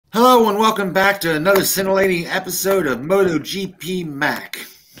Hello and welcome back to another scintillating episode of MotoGP Mac.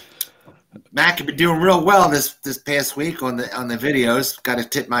 Mac have been doing real well this past week on the videos. Got to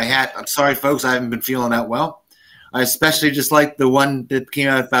tip my hat. I'm sorry, folks, I haven't been feeling that well. I especially just like the one that came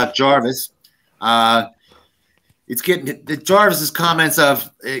out about Jarvis. It's getting the Jarvis's comments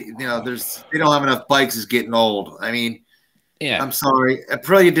of they don't have enough bikes is getting old. I mean, yeah, I'm sorry.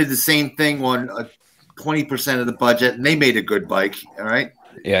 Aprilia did the same thing on 20% of the budget, and they made a good bike. All right.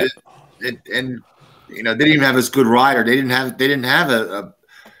 Yeah, they didn't even have as good rider. They didn't have a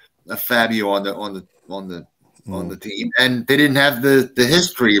Fabio on the team, and they didn't have the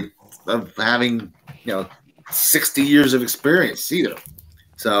history of having 60 years of experience either.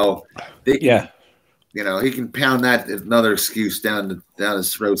 So he can pound that as another excuse down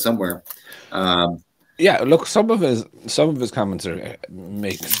his throat somewhere. Yeah, look, some of his comments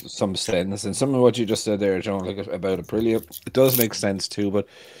make some sense, and some of what you just said there, John, like about Aprilia, it does make sense too. But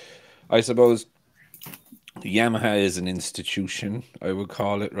I suppose Yamaha is an institution, I would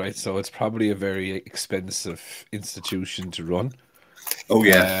call it, right? So it's probably a very expensive institution to run. Oh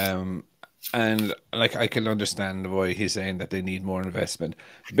yeah, and like I can understand why he's saying that they need more investment.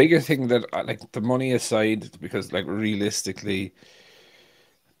 The bigger thing that, like, the money aside, because like realistically,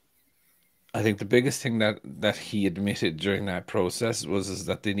 I think the biggest thing that he admitted during that process is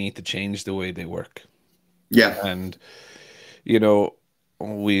that they need to change the way they work. Yeah. And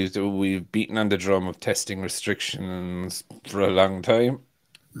we've beaten on the drum of testing restrictions for a long time.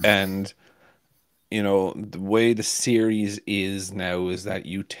 And the way the series is now is that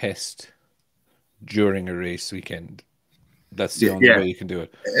you test during a race weekend. That's the only way you can do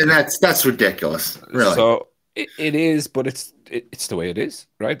it. And that's ridiculous. Really. So it is, but it's the way it is,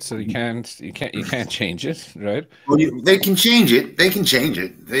 right? So you can't change it, right? Well, they can change it. They can change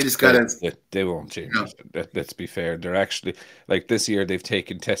it. They just gotta. They won't change it. Let's be fair. They're actually, like, this year they've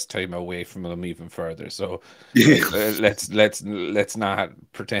taken test time away from them even further. So let's not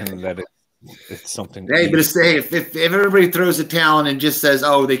pretend that it's something. Hey, but if everybody throws a talent and just says,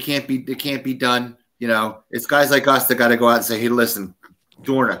 "Oh, they can't be done," it's guys like us that got to go out and say, "Hey, listen,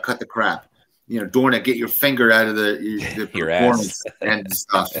 Dorna, cut the crap." Dorna, get your finger out of the performance and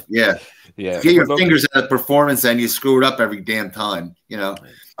stuff. Yeah. Get your fingers out of performance, and you screw it up every damn time.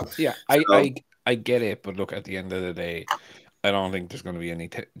 Yeah, I get it, but look, at the end of the day, I don't think there's going to be any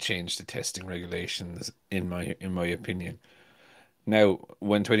change to testing regulations in my opinion. Now,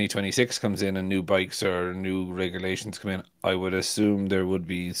 when 2026 comes in and new bikes or new regulations come in, I would assume there would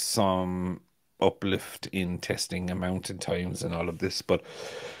be some uplift in testing amount and times and all of this, but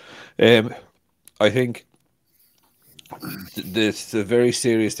I think this a very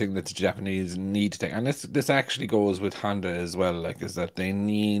serious thing that the Japanese need to take, and this actually goes with Honda as well, like, is that they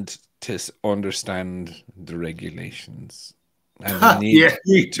need to understand the regulations. And they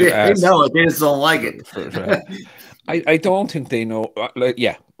need they know it. They just don't like it. I don't think they know.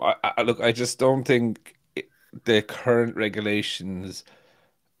 I just don't think the current regulations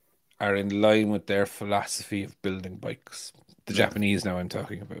are in line with their philosophy of building bikes. The Japanese now I'm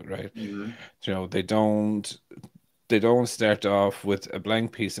talking about, right? Mm-hmm. They don't start off with a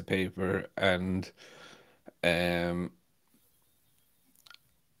blank piece of paper and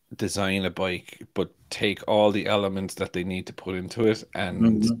design a bike, but take all the elements that they need to put into it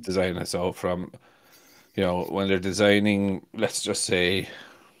and design it. So from when they're designing, let's just say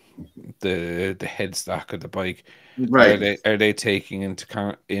the headstock of the bike, right? Are they taking into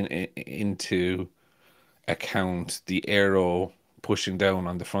account the aero pushing down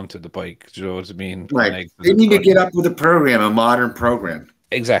on the front of the bike? Do you know what I mean? Right. They need to get up with a modern program.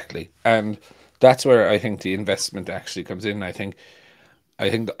 Exactly. And that's where I think the investment actually comes in. I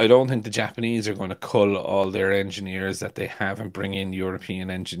don't think the Japanese are going to cull all their engineers that they have and bring in European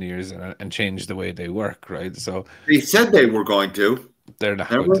engineers and change the way they work, right? So they said they were going to. They're not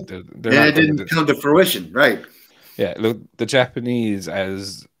going to. It didn't come to fruition, right? Yeah, look, the Japanese,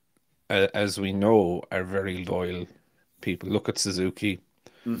 as we know, are very loyal people. Look at Suzuki.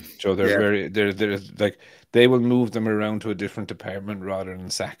 So they're like, they will move them around to a different department rather than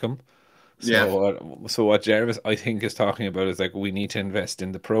sack them. So what Jarvis, I think, is talking about is, like, we need to invest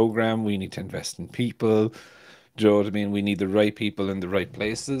in the program. We need to invest in people. Do you know what I mean? We need the right people in the right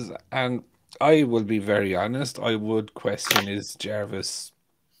places. And I will be very honest, I would question, is Jarvis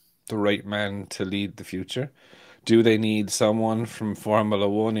the right man to lead the future? Do they need someone from Formula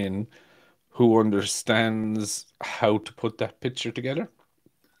One in who understands how to put that picture together?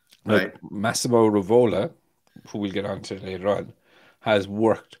 Right. Like Massimo Rivola, who we'll get on to later on, has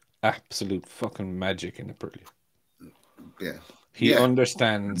worked absolute fucking magic in Aprilia. Yeah. He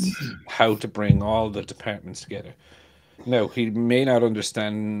understands how to bring all the departments together. No, he may not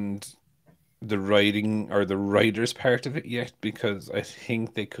understand the riding or the riders part of it yet, because I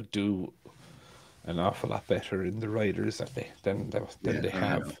think they could do an awful lot better in the riders than Yeah, they I know.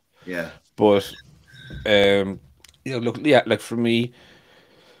 have. Yeah, But look, yeah, like for me,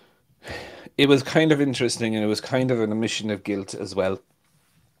 it was kind of interesting, and it was kind of an admission of guilt as well.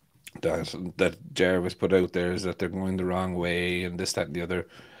 That Jarvis put out there is that they're going the wrong way and this, that, and the other.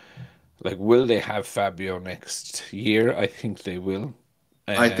 Like, will they have Fabio next year? I think they will.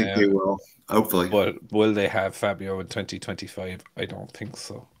 I think they Um, will. Hopefully, but will they have Fabio in 2025? I don't think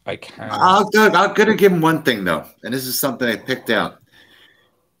so. I can't. I'm gonna give them one thing though, and this is something I picked out.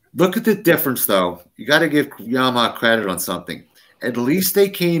 Look at the difference, though. You got to give Yamaha credit on something. At least they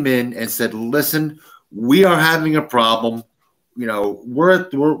came in and said, "Listen, we are having a problem. You know, we're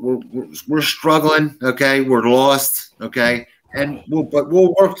struggling. Okay, we're lost. Okay, and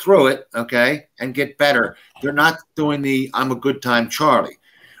we'll work through it. Okay, and get better." They're not doing the "I'm a good time, Charlie."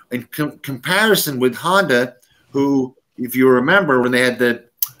 In comparison with Honda, who, if you remember, when they had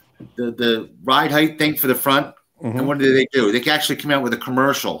the ride height thing for the front. And Mm-hmm. what did they do? They actually came out with a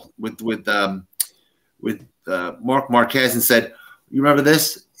commercial with Mark Marquez and said, "You remember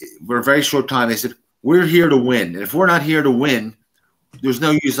this? For a very short time, they said we're here to win, and if we're not here to win, there's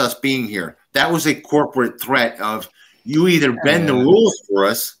no use us being here." That was a corporate threat of you either bend the Uh, rules for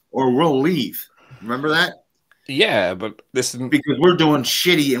us or we'll leave. Remember that? yeah, but listen, Because we're doing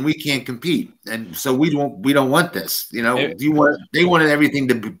shitty and we can't compete, and so we don't want this. You know, eh, they wanted everything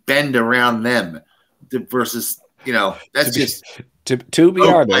to bend around them versus to that's be just to be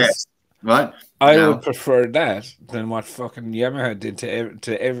low honest, class, right? I would prefer that than what fucking Yamaha did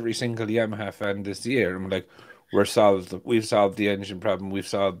to every single Yamaha fan this year. I'm like, we've solved the engine problem, we've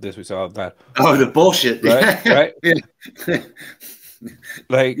solved this, we solved that. Oh, the bullshit. Right, right. Yeah.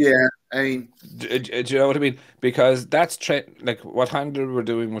 Like, Yeah. I mean, do you know what I mean? Because that's like what Honda were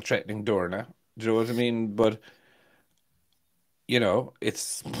doing with threatening Dorna. Do you know what I mean? But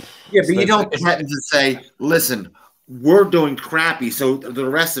it's yeah, it's but you like don't threaten to say, listen, we're doing crappy, so the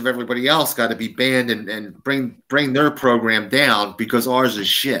rest of everybody else got to be banned and bring their program down because ours is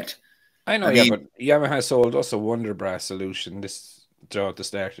shit. I know, I yeah, mean, but Yamaha sold us a Wonder Brass solution this throughout the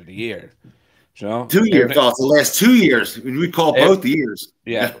start of the year. Do you know, 2 years everything. off the last 2 years. We call ev- both the years.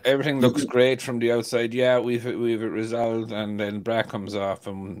 Yeah, everything looks great from the outside. Yeah, we've it resolved, and then Bra comes off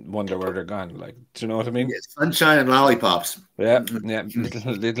and wonder where they're gone. Like, do you know what I mean? Yeah, sunshine and lollipops. Yeah, yeah,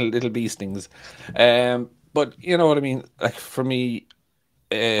 little bee stings. But you know what I mean. Like for me,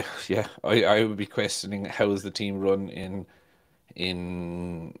 yeah, I would be questioning how is the team run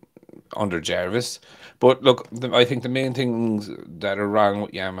in under Jarvis. But look, I think the main things that are wrong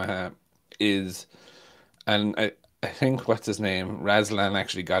with Yamaha is, and I think what's his name, Razlan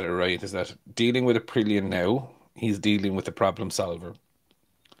actually got it right, is that dealing with Aprilia now, he's dealing with a problem solver.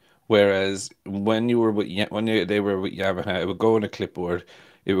 Whereas when you were with they were with Yamaha, it would go in a clipboard,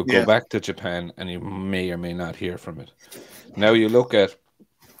 it would go Yeah. back to Japan, and you may or may not hear from it. Now you look at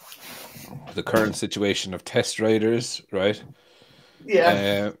the current situation of test riders, right?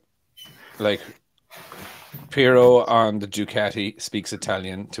 Yeah. Like Piero on the Ducati speaks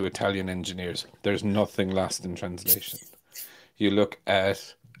Italian to Italian engineers. There's nothing lost in translation. You look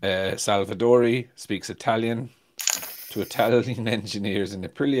at Salvadori speaks Italian to Italian engineers in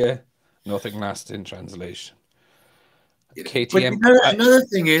Aprilia. Nothing lost in translation. But KTM. another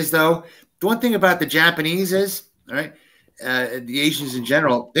thing is, though, the one thing about the Japanese is, all right, the Asians in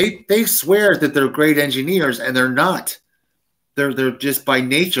general, they swear that they're great engineers, and they're not. They're just by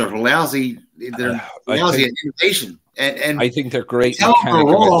nature lousy. They're I lousy think at innovation, and I think they're great tell them they're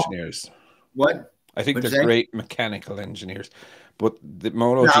mechanical wrong. engineers. What? I think What'd they're you say? great mechanical engineers, but the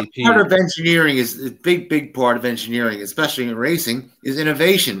Now, part MotoGP. of engineering is a big part of engineering, especially in racing, is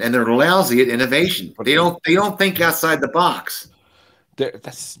innovation, and they're lousy at innovation. But They don't think outside the box.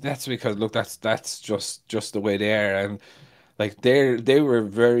 that's because look, that's just the way they are, and like they were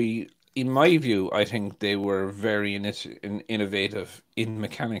very, in my view, I think they were very innovative in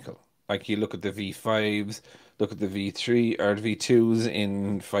mechanical. Like you look at the V5s, look at the V3 or the V2s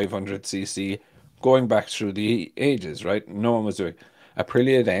in 500cc, going back through the ages, right? No one was doing.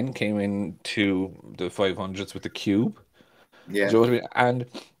 Aprilia then came into the 500s with the Cube. Do Yeah. you know what I mean? And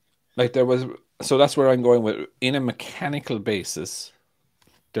like there was, so that's where I'm going with, in a mechanical basis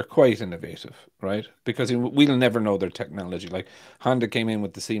they're quite innovative, right? Because we'll never know their technology. Like Honda came in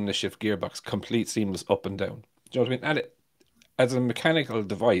with the seamless shift gearbox, complete seamless up and down. Do you know what I mean? And as a mechanical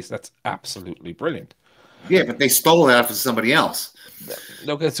device, that's absolutely brilliant. Yeah, but they stole that from somebody else.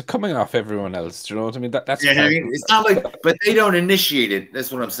 Look, it's coming off everyone else. Do you know what I mean? That's Yeah, I part mean, of it's not like, but they don't initiate it.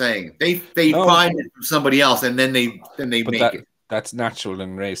 That's what I'm saying. They no, find it from somebody else, and then they but make it. that's natural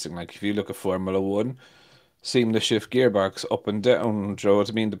in racing. Like if you look at Formula One, seeing the shift gearbox up and down. Do you know what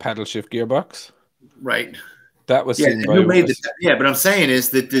I mean? The paddle shift gearbox. Right. That was Yeah. seen And by who made that? Yeah, but I'm saying is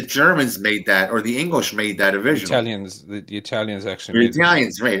that the Germans made that, or the English made that originally. Italians. The Italians actually The made them.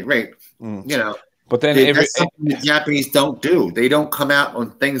 Italians, right, right. Mm. You know, But then that's something the Japanese don't do. They don't come out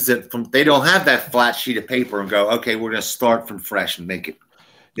on things they don't have that flat sheet of paper and go, okay, we're going to start from fresh and make it.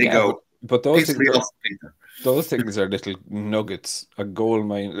 They go, but hey, somebody else those things are little nuggets, a gold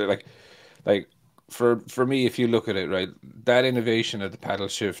mine. Like for me, if you look at it, right, that innovation of the paddle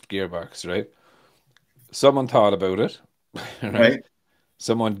shift gearbox, right? Someone thought about it, right? Right.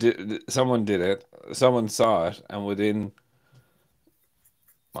 Someone did it. Someone saw it, and within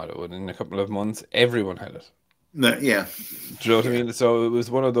a couple of months, everyone had it. No, yeah. Do you know what I mean? So it was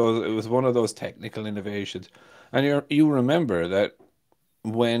one of those. It was one of those technical innovations, and you remember that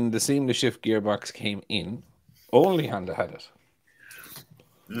when the seamless shift gearbox came in, only Honda had it.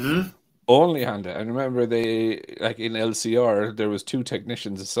 Mm-hmm. Only Honda. And remember, they like in LCR, there was 2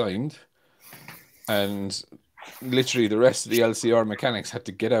 technicians assigned, and literally the rest of the LCR mechanics had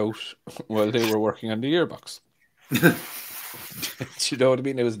to get out while they were working on the gearbox. You know what I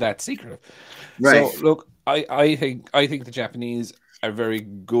mean? It was that secretive. Right. So look, I think the Japanese are very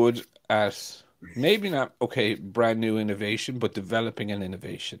good at maybe not brand new innovation, but developing an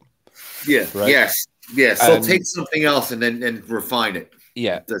innovation. Yeah. Right? Yes. Yes. So take something else and then refine it.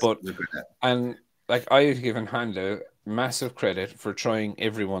 Yeah, and like I've given Honda massive credit for trying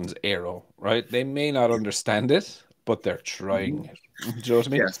everyone's aero. Right? They may not understand it, but they're trying it. Do you know what I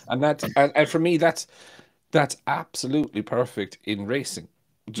mean? Yes. And for me, that's absolutely perfect in racing.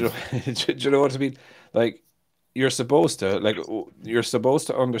 Do you know what I mean? Like you're supposed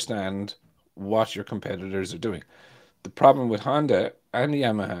to understand what your competitors are doing. The problem with Honda and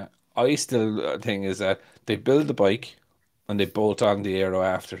Yamaha, I still think, is that they build the bike and they bolt on the aero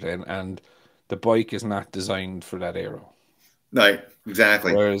after then, and the bike is not designed for that aero. Right,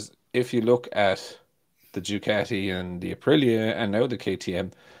 exactly. Whereas if you look at the Ducati and the Aprilia and now the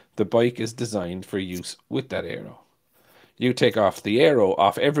KTM, the bike is designed for use with that aero. You take off the aero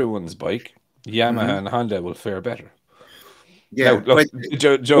off everyone's bike, Yamaha and Honda will fare better. Yeah, now, look,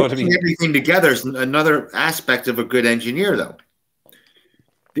 Joe, what I mean? Everything together is another aspect of a good engineer, though.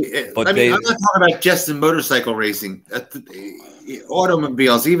 I'm not talking about just in motorcycle racing.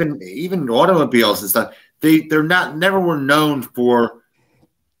 Automobiles, even automobiles and stuff. They're never were known for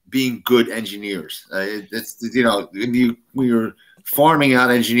being good engineers. It's when you're farming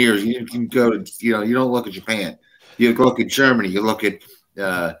out engineers, you can go to you don't look at Japan. You look at Germany. You look at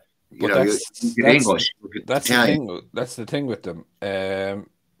you look at English. Look at that's Italian. the thing. That's the thing with them.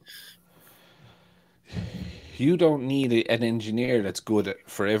 You don't need an engineer that's good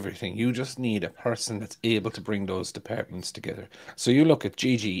for everything. You just need a person that's able to bring those departments together. So you look at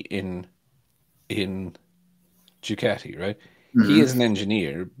Gigi in Ducati, right? He is an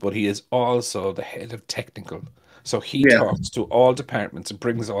engineer, but he is also the head of technical. So he talks to all departments and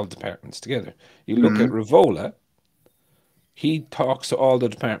brings all departments together. You look at Rivola, he talks to all the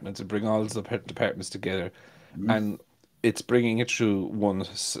departments and bring all the departments together, and it's bringing it through one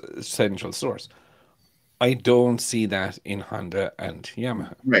central source. I don't see that in Honda and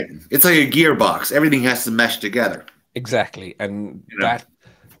Yamaha. Right. It's like a gearbox. Everything has to mesh together. Exactly. And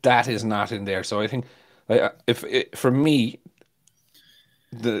that is not in there. So I think for me,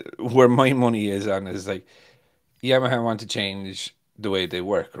 where my money is on is like Yamaha want to change the way they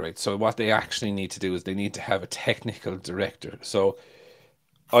work, right? So what they actually need to do is they need to have a technical director. So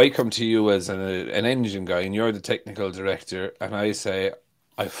I come to you as an engine guy and you're the technical director, and I say,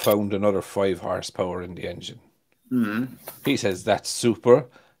 I found another 5 horsepower in the engine. He says, that's super.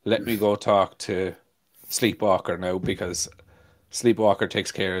 Let me go talk to Sleepwalker now, because Sleepwalker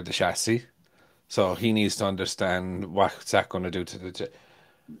takes care of the chassis. So he needs to understand what's that going to do to the...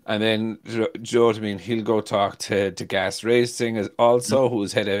 And then, do you know what I mean? He'll go talk to Gas Racing also,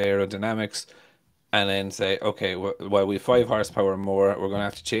 who's head of aerodynamics, and then say, okay, well, we have 5 horsepower more. We're going to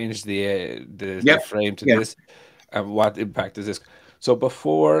have to change the frame to this. And what impact is this? So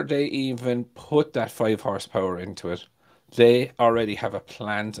before they even put that 5 horsepower into it, they already have a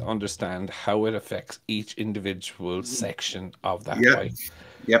plan to understand how it affects each individual section of that bike.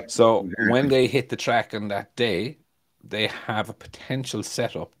 Yep. So when they hit the track on that day, they have a potential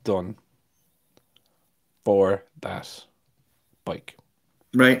setup done for that bike.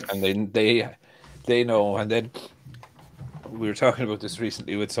 Right. And then they know. And then we were talking about this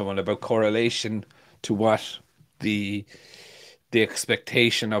recently with someone about correlation to what the the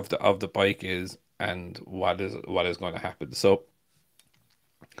expectation of the bike is, and what is going to happen. So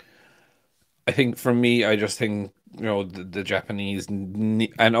I think for me, I just think the Japanese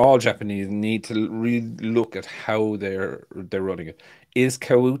and all Japanese need to really look at how they're running it. Is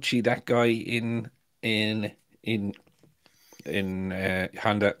Kawuchi that guy in in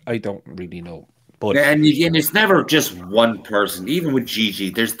Honda? I don't really know, but And it's never just one person. Even with Gigi,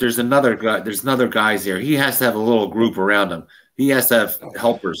 there's another guy. There's another guys there. He has to have a little group around him. He has to have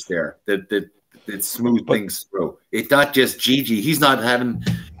helpers there that smooth things through. It's not just Gigi. He's not having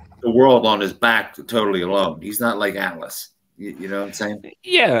the world on his back totally alone. He's not like Atlas. You know what I'm saying?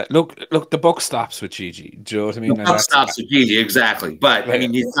 yeah, look, the buck stops with Gigi. Do you know what I mean? The buck stops with Gigi, exactly. But I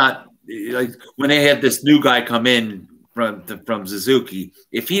mean, it's not like when they have this new guy come in from Suzuki.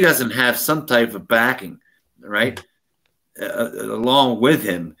 If he doesn't have some type of backing, right, along with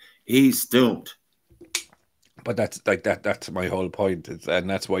him, he's doomed. But that's like that's my whole point, and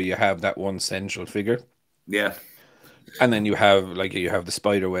that's why you have that one central figure. Yeah. And then you have the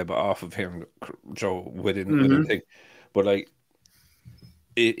spider web off of him, Joe, within thing. But like,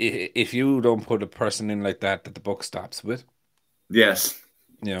 if you don't put a person in like that the buck stops with, yes,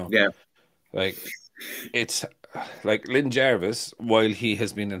 yeah, like it's like Lynn Jarvis, while he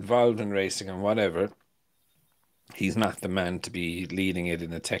has been involved in racing and whatever, he's not the man to be leading it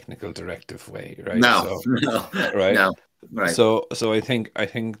in a technical directive way, right? No, right, no, right. So I think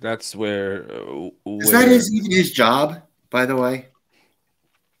that's where is that even his job, by the way?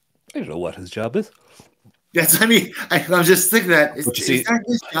 I don't know what his job is. Yes, I mean, I'm just thinking that is that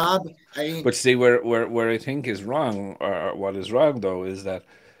his job? I mean, but see, where I think is wrong, or what is wrong though, is that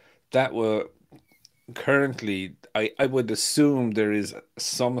will currently, I would assume there is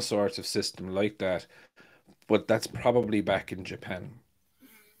some sort of system like that, but that's probably back in Japan.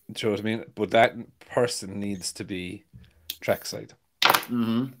 Do you know what I mean? But that person needs to be trackside.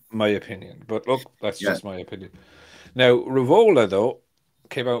 My opinion. But look, that's just my opinion. Now, Rivola, though,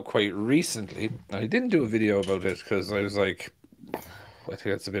 came out quite recently. I didn't do a video about it because I was like, I think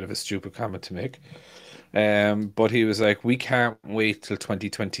that's a bit of a stupid comment to make. But he was like, we can't wait till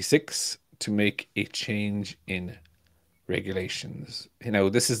 2026 to make a change in regulations.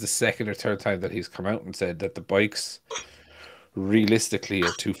 This is the second or third time that he's come out and said that the bikes realistically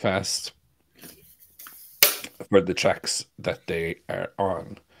are too fast for the tracks that they are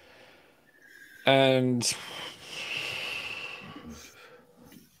on. And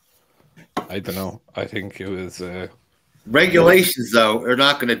I don't know. I think it was regulations, though, are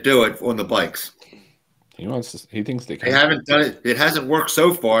not going to do it on the bikes. He thinks they can. They haven't done it. It hasn't worked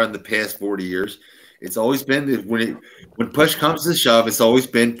so far in the past 40 years. It's always been when push comes to shove, it's always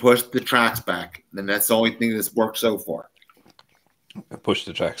been push the tracks back, and that's the only thing that's worked so far. Push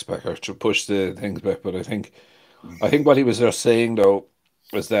the tracks back or to push the things back, but I think what he was just saying though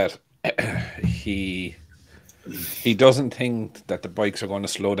was that he doesn't think that the bikes are going to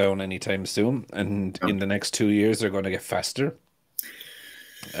slow down anytime soon, and in the next 2 years they're going to get faster,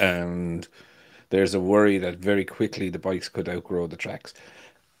 and there's a worry that very quickly the bikes could outgrow the tracks.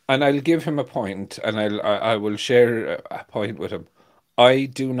 And I'll give him a point, and I will share a point with him. I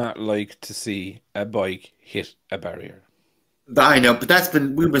do not like to see a bike hit a barrier. I know, but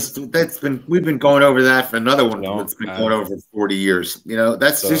we've been going over that for another one that's been going over for 40 years.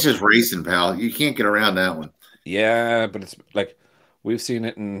 That's just racing, pal. You can't get around that one. Yeah, but it's like we've seen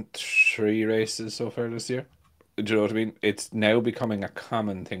it in 3 races so far this year. Do you know what I mean? It's now becoming a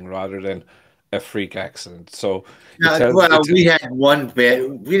common thing rather than a freak accident. So we had one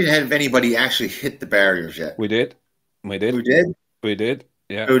bad. We didn't have anybody actually hit the barriers yet. We did. Who did? We did.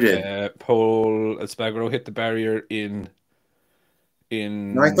 Yeah. Who did? Paul Espargaro hit the barrier in.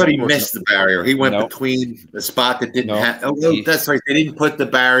 No, I thought he missed the barrier. He went between the spot that didn't have. Oh, that's right. They didn't put the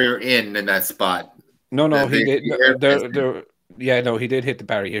barrier in that spot. No, he did. He did hit the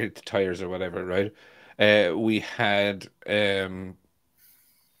barrier. He hit the tires or whatever, right? We had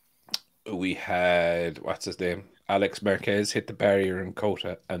what's his name? Alex Marquez hit the barrier in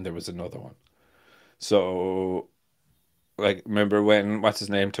Kota, and there was another one. So, like, remember when what's his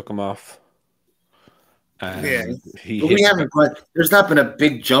name took him off? We haven't. There's not been a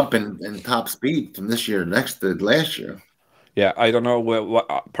big jump in top speed from this year to last year. Yeah, I don't know.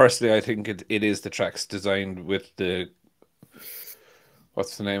 Well, personally, I think it is the tracks designed with the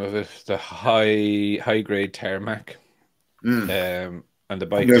what's the name of it? The high grade tarmac. And the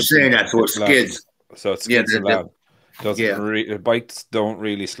bike. You're saying that, so it skids. So it skids a lot. The bikes don't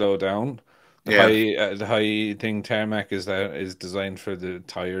really slow down. The high thing tarmac is designed for the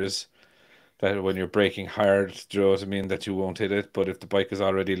tires. That when you're braking hard, do you know what I mean? That you won't hit it. But if the bike is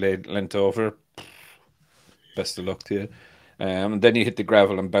already leant over, best of luck to you. Then you hit the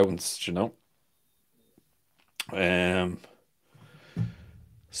gravel and bounce, you know. Um,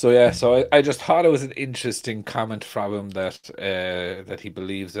 so I just thought it was an interesting comment from him that he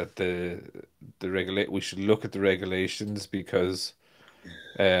believes that we should look at the regulations because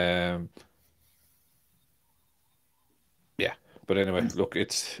yeah. But anyway, look,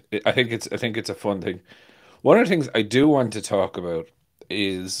 I think it's a fun thing. One of the things I do want to talk about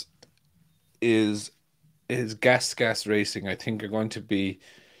is is gas racing. I think are going to be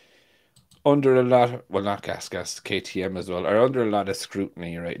under a lot of, well, not gas KTM as well, are under a lot of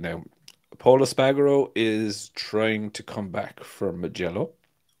scrutiny right now. Polo Spagaro is trying to come back from Mugello.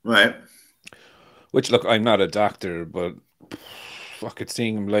 Right. Which, look, I'm not a doctor, but fuck it,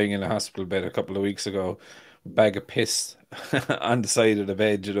 seeing him lying in a hospital bed a couple of weeks ago, bag of piss on the side of the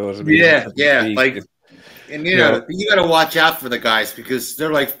bed, you know what I mean? Yeah. Like, and you know, you got to watch out for the guys because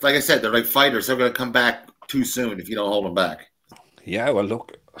they're like I said, they're like fighters. They're going to come back too soon if you don't hold them back. Yeah, well,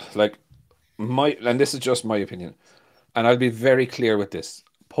 look, like and this is just my opinion, and I'll be very clear with this: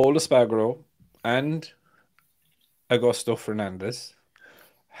 Polo Spagaro and Augusto Fernandez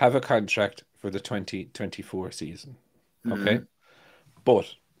have a contract for the 2024 season. Okay,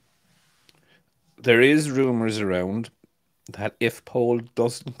 but there is rumors around that if Pole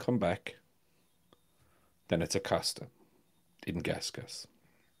doesn't come back, then it's Acosta in Gasgas.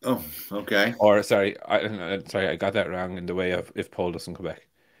 Oh, okay. Or sorry, I got that wrong in the way of if Paul doesn't come back.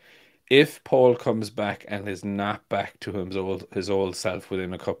 If Paul comes back and is not back to his old self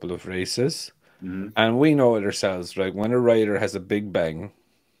within a couple of races, and we know it ourselves, right? When a rider has a big bang,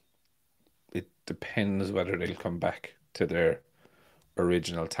 it depends whether they'll come back to their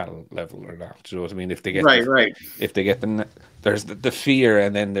original talent level or not. Do you know what I mean? If they get if they get there's the fear,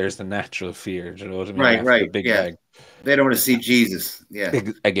 and then there's the natural fear. Do you know what I mean? Right. The big bang. They don't want to see Jesus. Yeah.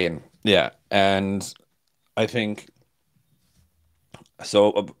 Again. Yeah. And I think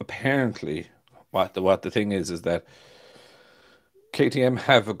so. Apparently, what the thing is that KTM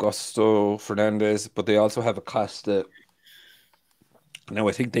have Augusto Fernandez, but they also have Acosta. Now,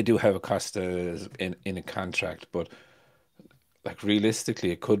 I think they do have Acosta in a contract, but like realistically,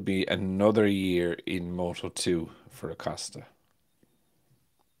 it could be another year in Moto 2 for Acosta,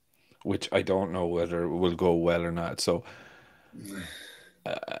 which I don't know whether it will go well or not. So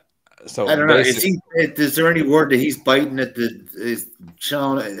I don't know. Is there any word that he's biting at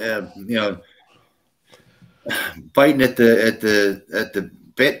biting at the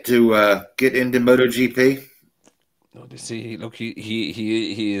bit to get into MotoGP? No, you see, look,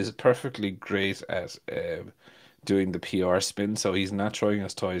 he is perfectly great at doing the PR spin, so he's not throwing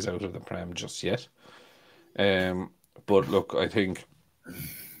his toys out of the pram just yet. But look, I think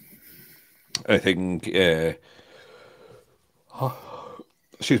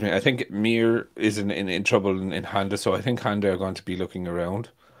excuse me, I think Mir is in trouble in Honda, so I think Honda are going to be looking around.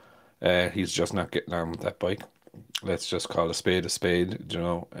 He's just not getting on with that bike. Let's just call a spade, you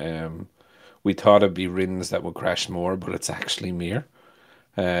know. We thought it'd be Rins that would crash more, but it's actually Mir.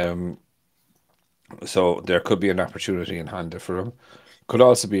 So there could be an opportunity in Honda for him. Could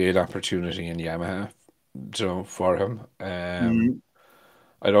also be an opportunity in Yamaha, you know, for him.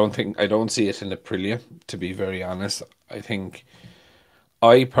 I don't see it in Aprilia, to be very honest.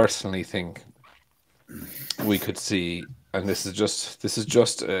 I personally think we could see, and this is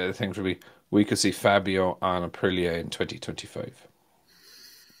just a thing for me, we could see Fabio on Aprilia in 2025.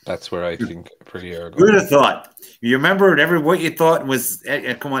 That's where I think Aprilia are going. Who would have thought? You remember what you thought was,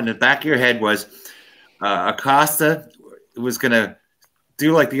 come on, in the back of your head was Acosta was going to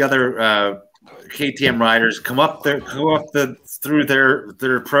do like the other KTM riders, come up through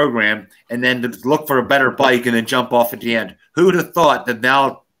their program, and then to look for a better bike and then jump off at the end. Who would have thought that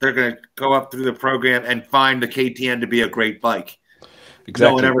now they're going to go up through the program and find the KTM to be a great bike?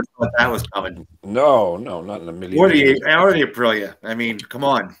 Exactly. No one ever thought that was coming. No, not in a million. Or the Aprilia. I mean, come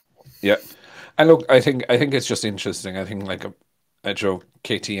on. Yeah, and look, I think it's just interesting. I think like a joke,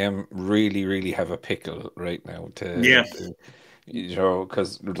 KTM really have a pickle right now you know,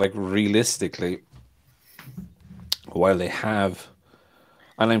 because like realistically, while they have,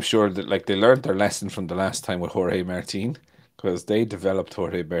 and I'm sure that like they learned their lesson from the last time with Jorge Martin, because they developed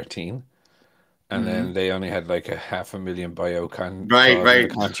Jorge Martin, and then they only had like a $500,000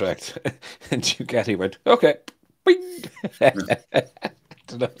 buyout contract, and Ducati went okay.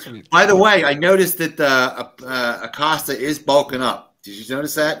 By the way, I noticed that Acosta is bulking up. Did you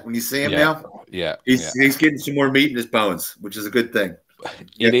notice that when you see him now? Yeah, he's getting some more meat in his bones, which is a good thing.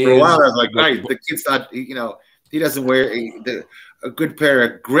 For a while, I was like, right, the kid's not. You know, he doesn't wear a good pair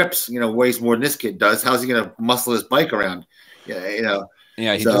of grips. You know, weighs more than this kid does. How's he going to muscle his bike around? Yeah, you know.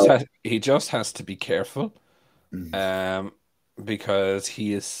 Yeah, he just has to be careful. because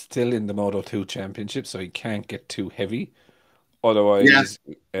he is still in the Moto 2 championship, so he can't get too heavy.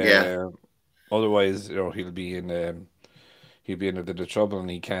 Yeah, Otherwise, yeah, he'll be in a bit of trouble, and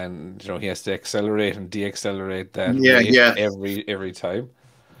he has to accelerate and deaccelerate that yeah, weight yeah. every time.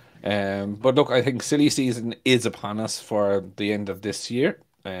 But look, I think silly season is upon us for the end of this year.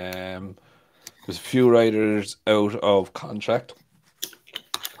 There's a few riders out of contract.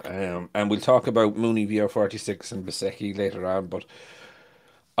 And we'll talk about Mooney VR46 and Bezzecchi later on, but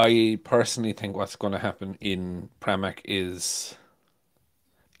I personally think what's going to happen in Pramac is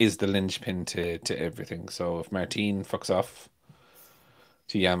the linchpin to everything. So if Martin fucks off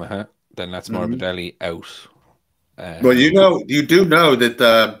to Yamaha, then that's Mhm. Morbidelli out. Well, Um, you do know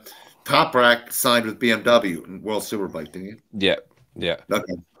that Top Rack signed with BMW and World Superbike, didn't you? yeah, yeah,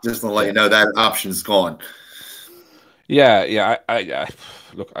 Okay, just to let yeah, you know that option's gone. yeah.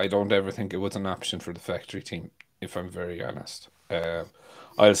 Look, I don't ever think it was an option for the factory team, if I'm very honest.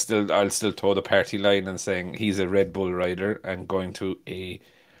 I'll still toe the party line and saying he's a Red Bull rider and going to a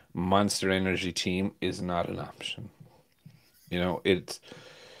Monster Energy team is not an option. It's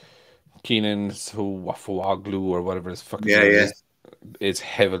Keenan's who Wafuaglu or whatever his fucking Yeah, name yeah, is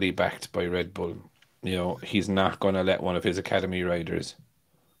heavily backed by Red Bull. He's not going to let one of his academy riders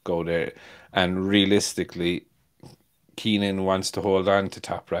go there. And realistically, Keenan wants to hold on to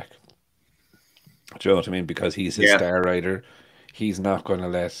Top Rack. Do you know what I mean? Because he's his yeah. star rider. He's not going to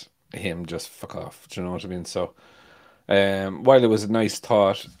let him just fuck off. Do you know what I mean? So, while it was a nice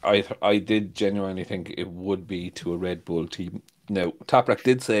thought, I did genuinely think it would be to a Red Bull team. Now, Toprak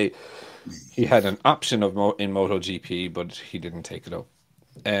did say he had an option in MotoGP, but he didn't take it up.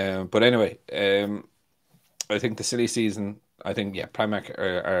 But anyway, I think the silly season. I think Pramac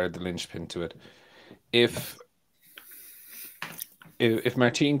are the linchpin to it. If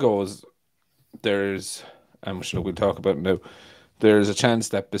Martin goes, I'm sure we'll talk about it now. There's a chance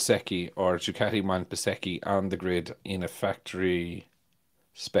that Bezzecchi or Ducati want Bezzecchi on the grid in a factory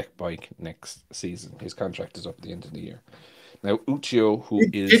spec bike next season. His contract is up at the end of the year. Now, Uccio, who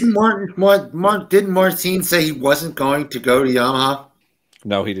is... Didn't Martin say he wasn't going to go to Yamaha?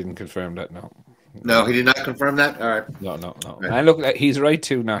 No, he didn't confirm that, no. No, he did not confirm that. All right. No. Right. And look, he's right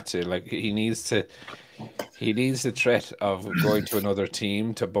to not to. Like, he needs the threat of going to another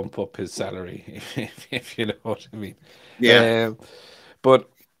team to bump up his salary, if you know what I mean. Yeah. But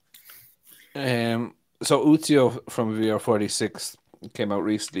so Uccio from VR46 came out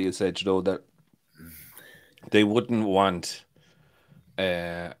recently and said, that they wouldn't want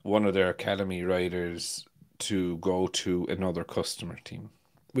one of their academy riders to go to another customer team,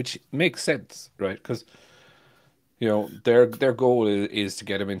 which makes sense, right? Because their goal is to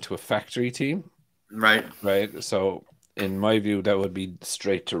get him into a factory team, Right. right? So in my view, that would be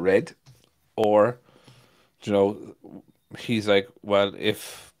straight to Red, or he's like, well,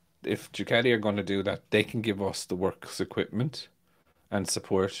 if Ducati are going to do that, they can give us the works equipment and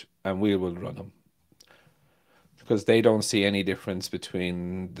support, and we will run them. Because they don't see any difference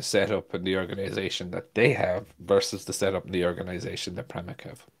between the setup and the organization that they have versus the setup and the organization that Pramac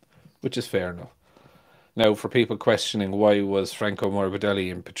have, which is fair enough. Now, for people questioning why was Franco Morbidelli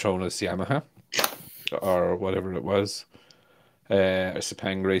in Petronas Yamaha, or whatever it was,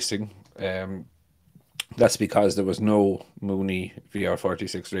 Sepang Racing, that's because there was no Mooney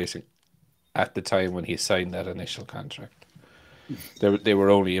VR46 Racing at the time when he signed that initial contract. They were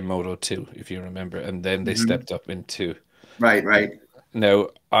only in Moto 2, if you remember, and then they stepped up into... Right. Now,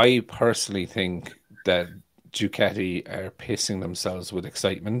 I personally think that Ducati are pissing themselves with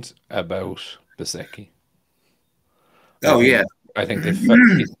excitement about Bezzecchi. Oh, yeah. I think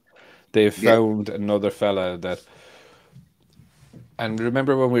they've found another fella that... And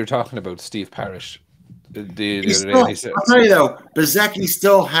remember when we were talking about Steve Parrish? I'll tell you, though, Bezzecchi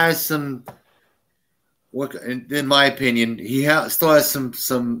still has some... in my opinion, he still has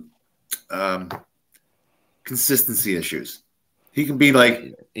some consistency issues. He can be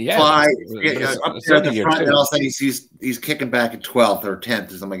like fly up there at the front, and all of a sudden he's kicking back at 12th or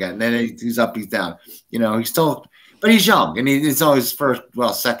 10th or something like that, and then he's up, he's down. He's still, but he's young, and it's always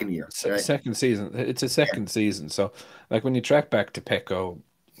second year, right? Second season. It's a second season. So, like when you track back to Pecco,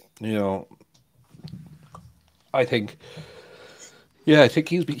 I think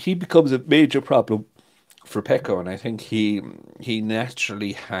he becomes a major problem for Pecco, and I think he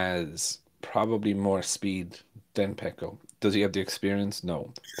naturally has probably more speed than Pecco. Does he have the experience?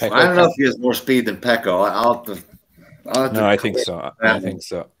 No. Pecco I don't know if he has more speed than Pecco. I think so. I think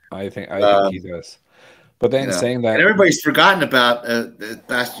so. I think he does. But then saying that, and everybody's forgotten about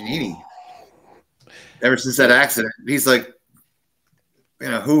Bastianini. Ever since that accident, he's like,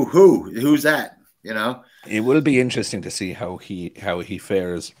 who's that? You know, it will be interesting to see how he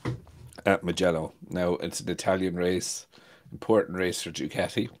fares at Mugello. Now it's an Italian race, important race for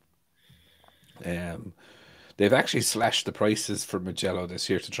Ducati. They've actually slashed the prices for Mugello this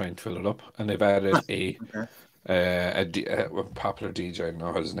year to try and fill it up, and they've added a popular DJ. I don't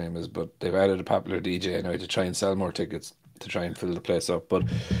know what his name is, but they've added a popular DJ anyway to try and sell more tickets to try and fill the place up. But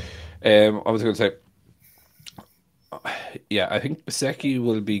I was going to say, yeah, I think Bezzecchi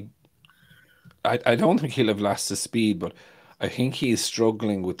will be. I don't think he'll have lost his speed, but I think he's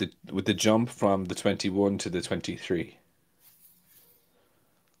struggling with the jump from the 21 to the 23.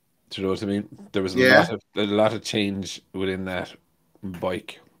 Do you know what I mean? There was a lot of change within that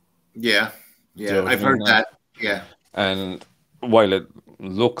bike. Yeah, I've heard that. Yeah, and while it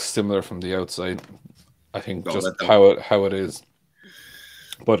looks similar from the outside, I think just how it is.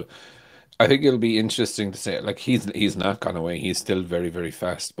 But I think it'll be interesting to say, like, he's not gone away. He's still very, very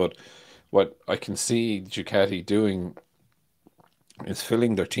fast. But what I can see Ducati doing is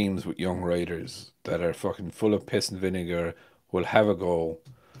filling their teams with young riders that are fucking full of piss and vinegar, will have a go.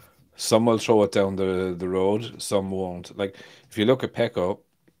 Some will throw it down the road, some won't. Like, if you look at Pecco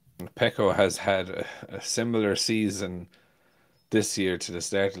has had a similar season this year to the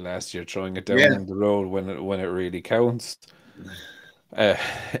start of last year, throwing it down the road when it really counts.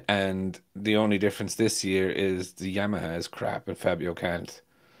 And the only difference this year is the Yamaha is crap and Fabio can't.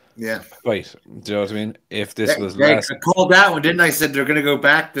 Yeah. Right. Do you know what I mean? If this was last... I called that one, didn't I? Said they're going to go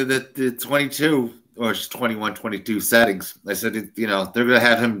back to the 22 or 21, 22 settings. I said, they're going to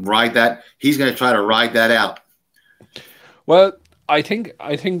have him ride that. He's going to try to ride that out. Well, I think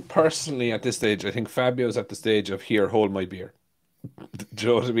personally at this stage, I think Fabio's at the stage of, here, hold my beer. Do you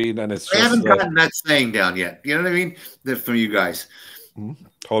know what I mean? And it's I haven't gotten that saying down yet. You know what I mean? From you guys.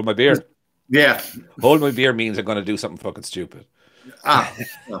 Hold my beer. Yeah. Hold my beer means I'm going to do something fucking stupid. Right.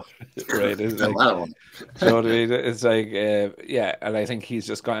 It's like, you know what I mean? It's like, and I think he's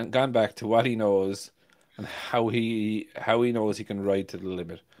just gone back to what he knows and how he knows he can ride to the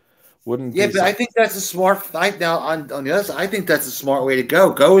limit. But I think that's a smart. Now on the other side, I think that's a smart way to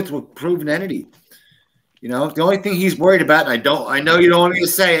go. Go with a proven entity. The only thing he's worried about, and I know you don't want me to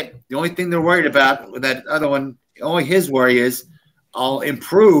say it. The only thing they're worried about with that other one, only his worry is, I'll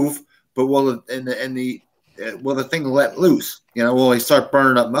improve, but will the thing let loose? Will he start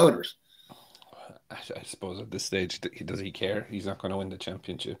burning up motors? I suppose at this stage, does he care? He's not going to win the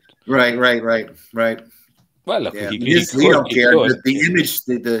championship. Right. Well, look, he don't care. The image,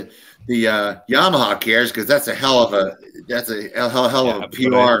 the Yamaha cares, because that's a hell of a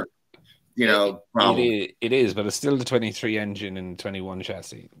PR. Problem. It is, but it's still the 23 engine and 21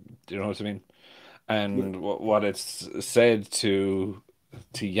 chassis. Do you know what I mean? And what it's said to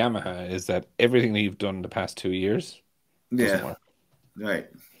Yamaha is that everything that you've done the past 2 years doesn't work. Right.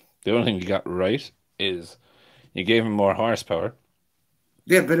 The only thing you got right is you gave him more horsepower.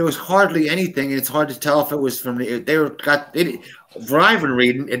 Yeah, but it was hardly anything. It's hard to tell if it was from driving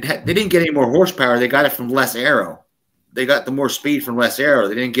reading. They didn't get any more horsepower. They got it from less aero. They got the more speed from less aero.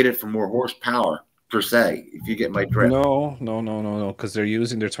 They didn't get it from more horsepower per se. If you get my drift. No, because they're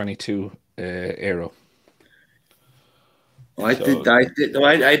using their 22 aero. Well, I didn't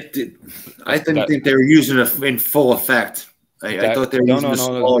think they were using it in full effect. I thought they were using the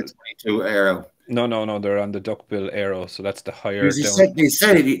smaller 22 aero. No, they're on the duckbill aero, so that's the higher. They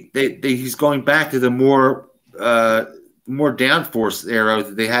said he's going back to the more downforce aero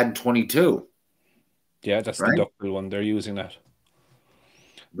that they had in 22. Yeah, that's the duckbill one. They're using that.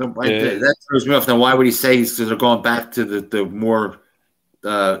 That throws me off. Now, why would he say they're going back to the more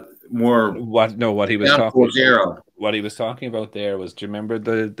what he was talking aero? What he was talking about there was, do you remember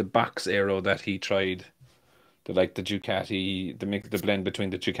the box aero that he tried? The Ducati, the blend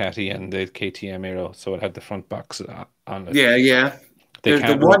between the Ducati and the KTM aero, so it had the front box on it. Yeah. They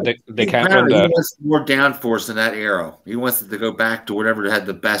can't run that. He wants more downforce in that aero. He wants it to go back to whatever had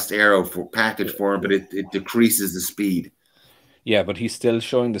the best aero package for him, but it decreases the speed. Yeah, but he's still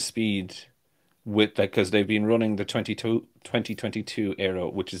showing the speed with that, because they've been running the 2022 aero,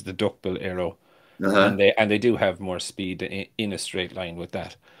 which is the duckbill aero, and they do have more speed in a straight line with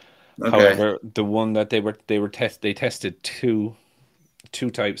that. Okay. However, the one that they tested two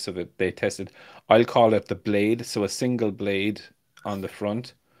types of it. They tested, I'll call it the blade, so a single blade on the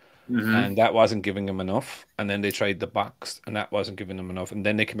front, and that wasn't giving them enough. And then they tried the box, and that wasn't giving them enough. And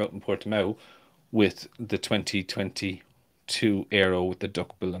then they came out in Portimao with the 2022 aero with the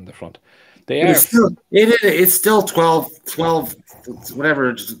duckbill on the front. It's still 12,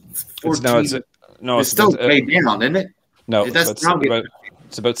 whatever. 14. It's still way down, isn't it? No,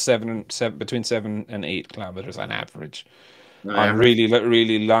 it's about 7 between 7 and 8 kilometers on average. on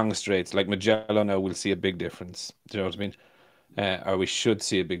really long straights. Like Mugello now, we'll see a big difference. Do you know what I mean? Or we should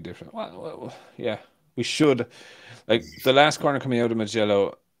see a big difference. Well, yeah, we should. Like the last corner coming out of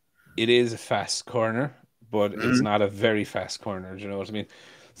Mugello, it is a fast corner, but it's not a very fast corner. Do you know what I mean?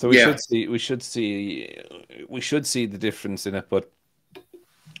 So we should see the difference in it. But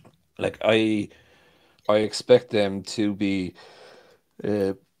like I expect them to be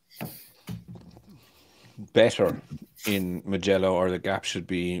better in Mugello, or the gap should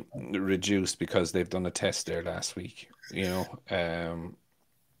be reduced because they've done a test there last week. You know,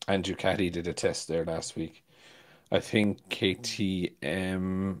 and Ducati did a test there last week. I think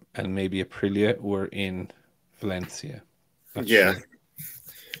KTM and maybe Aprilia were in Valencia. Not sure.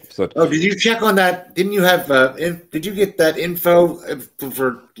 So, did you check on that? Didn't you have? Did you get that info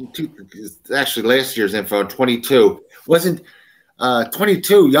for actually last year's info? 22 wasn't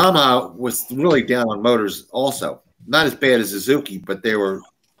 22. Yamaha was really down on motors, also not as bad as Suzuki, but they wore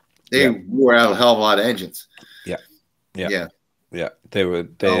out a hell of a lot of engines. Yeah. They were,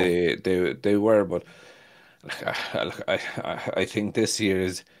 but I think this year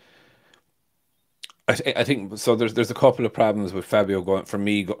is. I think so. There's a couple of problems with Fabio going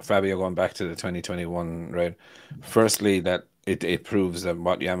back to the 2021, right? Firstly, that it proves that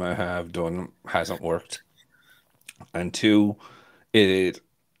what Yamaha have done hasn't worked, and two, it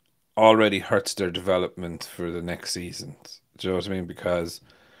already hurts their development for the next season. Do you know what I mean? Because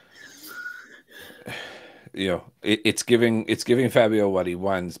it's giving Fabio what he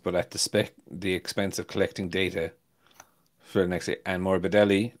wants, but at the expense of collecting data for the next year. And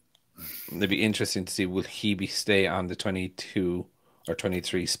Morbidelli, it'd be interesting to see, will he stay on the 22 or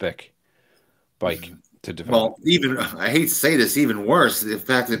 23 spec bike to develop? Well, I hate to say this, even worse, the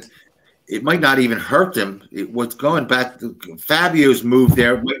fact that it might not even hurt them. What's going back to Fabio's move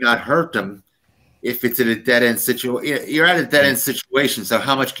there might not hurt them if it's in a dead end situation. You're at a dead end situation, so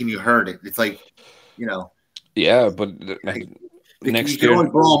how much can you hurt it? It's like, yeah, but next you can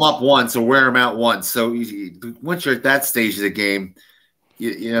only blow them up once or wear them out once. So once you're at that stage of the game,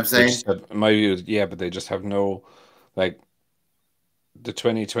 you know what I'm saying? My view is, but they just have no, like, the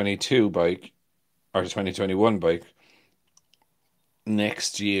 2022 bike or the 2021 bike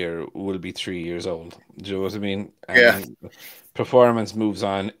next year will be 3 years old. Do you know what I mean? And performance moves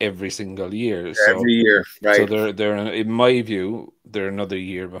on every single year. Every year, right? So they're in my view, they're another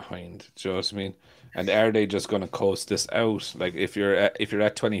year behind. Do you know what I mean? And are they just going to coast this out? Like if you're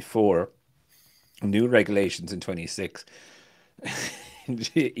at 24, new regulations in 26.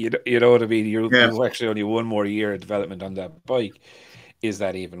 you know what I mean? You're actually only one more year of development on that bike. Is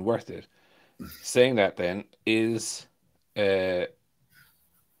that even worth it? Saying that, then is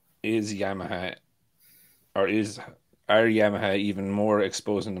Yamaha, or are Yamaha even more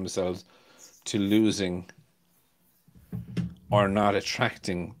exposing themselves to losing or not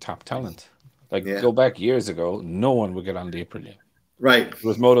attracting top talent? Like, go back years ago, no one would get on the Aprilia. Right. It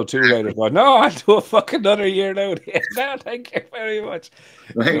was Moto2 riders going, no, I'll do a fucking another year now. No, thank you very much.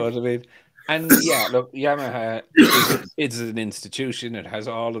 Right. You know what I mean? And look, Yamaha is an institution. It has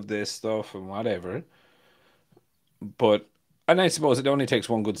all of this stuff and whatever. But, and I suppose it only takes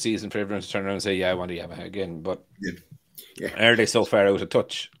one good season for everyone to turn around and say, I want a Yamaha again. But are they so far out of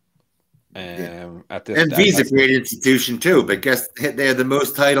touch? At this, and V's a great institution too, but guess they had the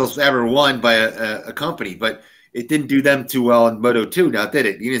most titles ever won by a company, but it didn't do them too well in Moto2, now did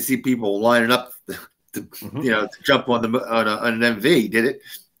it? You didn't see people lining up to jump on an MV, did it?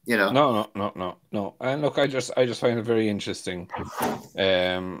 No. And look, I just find it very interesting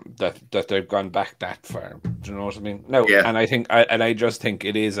that they've gone back that far. Do you know what I mean? No, and I just think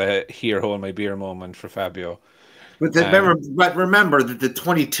it is a here hold my beer moment for Fabio. But remember that the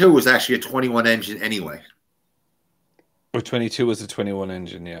 22 was actually a 21 engine anyway. Or 22 was a 21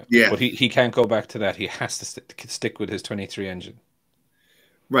 engine, yeah. Yeah. But he can't go back to that. He has to stick with his 23 engine.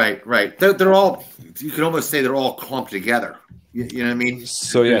 Right. They're all, you can almost say they're all clumped together. You know what I mean?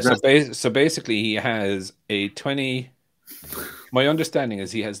 So, so basically he has a 20, my understanding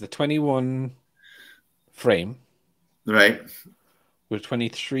is he has the 21 frame. Right. With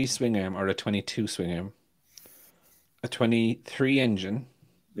 23 swing arm or a 22 swing arm. A 23 engine,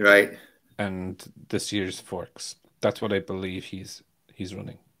 right, and this year's forks. That's what I believe he's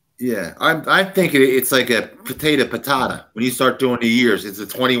running. Yeah, I'm thinking it's like a potato patata. When you start doing the years, it's a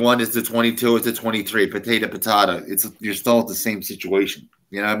 21, it's a 22, it's a 23. Potato patata. You're still at the same situation.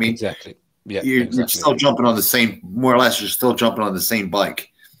 You know what I mean? Exactly. Yeah, you're still jumping on the same, more or less. You're still jumping on the same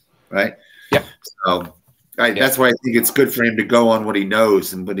bike, right? Yeah. So that's why I think it's good for him to go on what he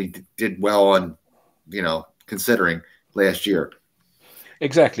knows and what he did well on, considering last year.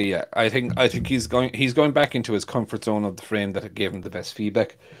 Exactly. Yeah, I think he's going back into his comfort zone of the frame that gave him the best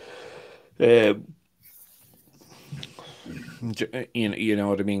feedback. Uh, you know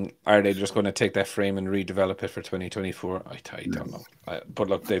what I mean? Are they just going to take that frame and redevelop it for 2024? I don't know. But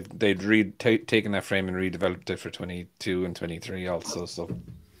look, taken that frame and redeveloped it for 22 and 23 also. So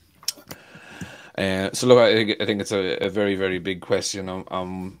look, I think it's a very very big question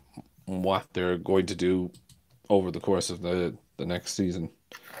on what they're going to do over the course of the next season.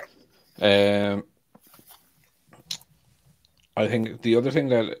 Um, I think the other thing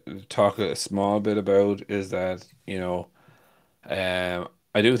that talk a small bit about is that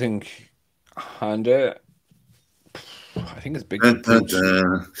I do think Honda. I think it's big for Pooch.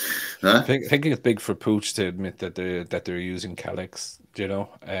 Huh? Thinking it's big for Pooch to admit that they're using Calyx.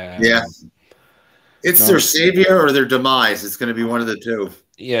 Yeah, it's their No, savior or their demise. It's going to be one of the two.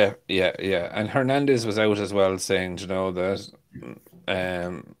 yeah. And Hernandez was out as well saying, that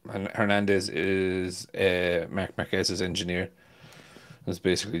and Hernandez is Mark Marquez's engineer. Was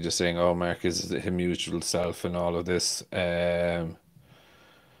basically just saying, "Oh, Mark is his mutual self and all of this." Um,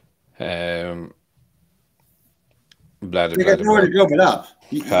 blah blah They blah got nowhere blah. to go but up.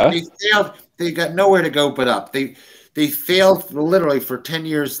 Huh? They failed. They got nowhere to go but up. They failed literally for 10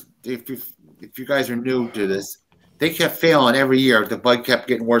 years. If you guys are new to this, they kept failing every year. The bike kept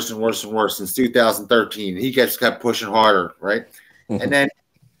getting worse and worse and worse since 2013. He kept pushing harder, right? And Mhm. then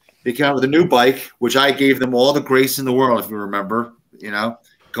they came out with a new bike, which I gave them all the grace in the world, if you remember.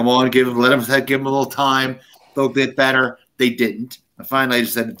 Come on, let them give them a little time. They'll get better. They didn't. And finally, I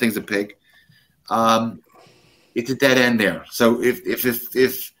just said the thing's a pig. It's a dead end there. So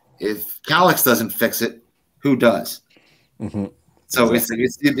if Calix doesn't fix it, who does? Mhm. So Exactly.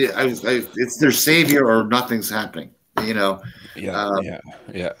 it's their savior or nothing's happening. Yeah, Um,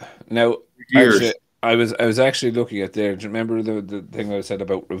 yeah. Now, actually, years. I was actually looking at there. Do you remember the thing I said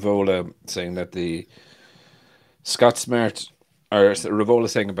about Rivola saying that the Scott Smart or Rivola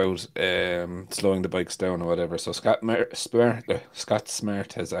saying about slowing the bikes down or whatever? So Scott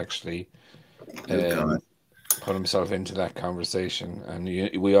Smart has actually Oh God. um, put himself into that conversation, and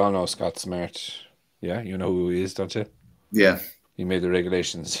we all know Scott Smart. Yeah, you know who he is, don't you? Yeah. He made the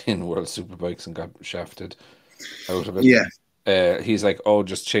regulations in World Superbikes and got shafted out of it. Yeah. He's like, "Oh,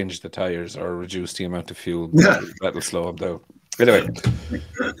 just change the tires or reduce the amount of fuel. Yeah. That'll slow him down." Anyway,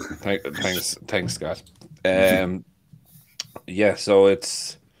 thanks, Scott. Um, yeah, so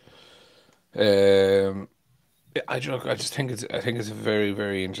it's um, I just think it's a very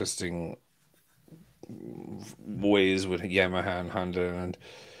very interesting ways with Yamaha and Honda, and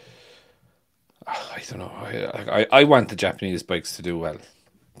I don't know. I want the Japanese bikes to do well.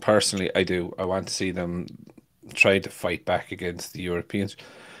 Personally, I do. I want to see them try to fight back against the Europeans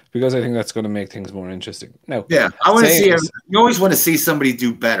because I think that's going to make things more interesting. Now, Yeah. I want to say see. You always want to see somebody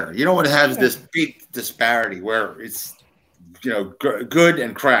do better. You don't want to have this big disparity where it's good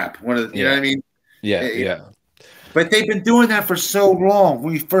and crap. You know what yeah, I mean? yeah, Eh, yeah, But they've been doing that for so long.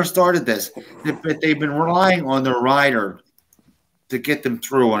 When we first started this, but they've been relying on the rider to get them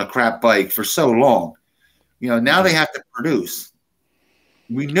through on a crap bike for so long. Now they have to produce.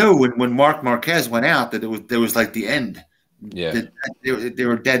 We knew when Mark Marquez went out that there was like the end. yeah, That they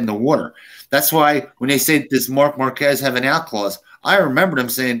were dead in the water. That's why when they say does Mark Marquez have an out clause, I remember them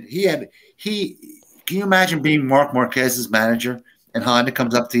saying he. Can you imagine being Mark Marquez's manager and Honda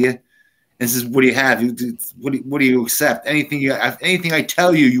comes up to you and says, "What do you have? What do you accept? Anything I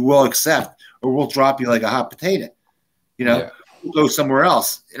tell you, you will accept, or we'll drop you like a hot potato. yeah, We'll go somewhere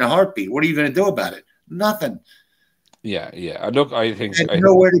else in a heartbeat. What are you going to do about it? Nothing. yeah. Look, I think And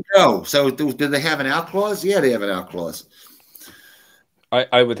nowhere to go. So do they have an out clause? Yeah, they have an out clause.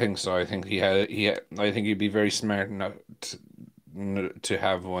 I would think so. I think I think he'd be very smart enough to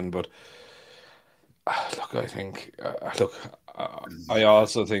have one. But look, I think I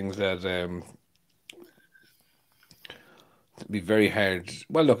also think that it'd be very hard.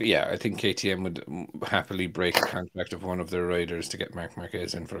 Well, look, yeah, I think KTM would happily break a contract of one of their riders to get Mark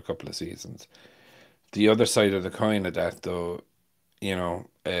Marquez in for a couple of seasons. The other side of the coin of that, though, you know,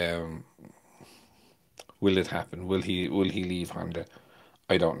 will it happen? Will he leave Honda?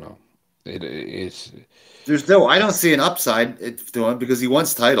 I don't know. It I don't see an upside to him because he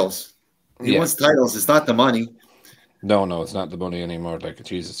wants titles. He yeah. wants titles. It's not the money. No, it's not the money anymore. Like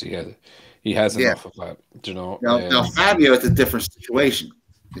Jesus, he has Yeah. enough of that. Now Fabio, it's a different situation.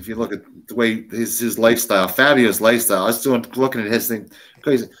 If you look at the way his lifestyle, Fabio's lifestyle, I was looking at his thing.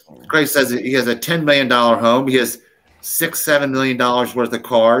 Grace says that he has a $10 million home. He has $6-7 million worth of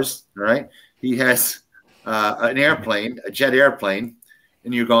cars. Right? He has an airplane, a jet airplane,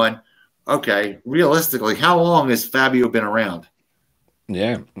 and you're going, okay. Realistically, how long has Fabio been around?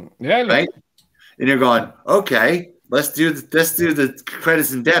 Yeah. Yeah. Right? And you're going, okay, let's do the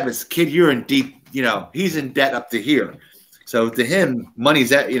credits and debits. Kid, you're in deep, he's in debt up to here. So to him, money's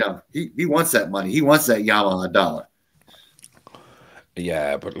that, he wants that money. He wants that Yamaha dollar.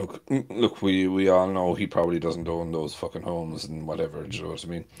 Yeah, but look, we all know he probably doesn't own those fucking homes and whatever. Do you know what I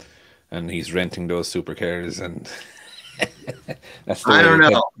mean? And he's renting those supercars, and that's the I don't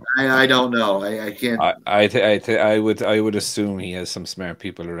know. I don't know. I can't. I would assume he has some smart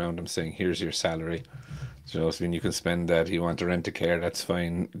people around him saying, "Here's your salary." Do you know what I mean? You can spend that. You want to rent a car? That's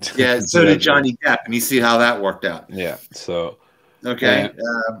fine. Yeah. So did Johnny Depp, and you see how that worked out. Yeah. So okay,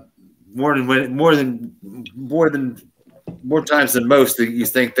 more times than most, you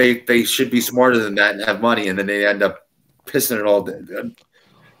think they should be smarter than that and have money, and then they end up pissing it all.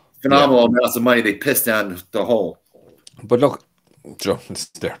 Phenomenal amounts of money they piss down the hole. But look, it's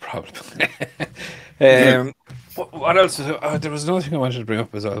their problem. What else? There was another thing I wanted to bring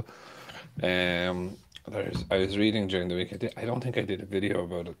up as well. I was reading during the week. I don't think I did a video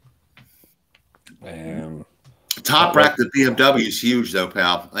about it. Top rack the BMW is huge, though,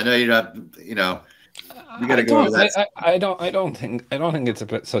 pal. I know you're not. You got to go over that. I don't think it's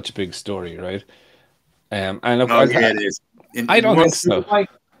such a big story, right? And look, it is. I don't think so.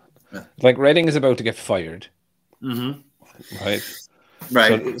 Like Redding is about to get fired, right?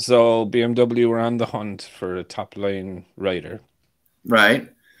 Right. So BMW were on the hunt for a top line rider, right?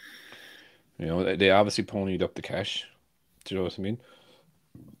 They obviously ponied up the cash. Do you know what I mean?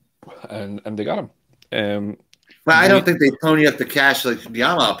 And they got him. Well, I don't think they pony up the cash like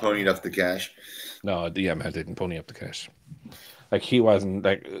Yamaha ponied up the cash. No, the Yamaha didn't pony up the cash. Like he wasn't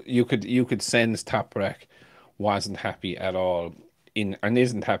like you could sense Top Rack wasn't happy at all and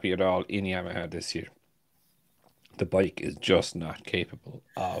isn't happy at all in Yamaha this year. The bike is just not capable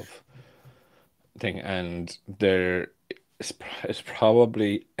of thing, and it's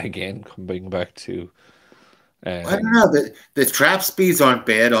probably again coming back to. I don't know. The trap speeds aren't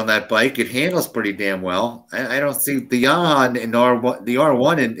bad on that bike. It handles pretty damn well. I don't see the Yamaha in R1. The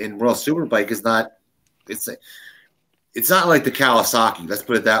R1 in World Superbike is not. It's not like the Kawasaki. Let's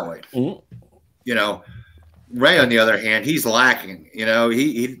put it that way. Mm-hmm. Ray on the other hand, he's lacking.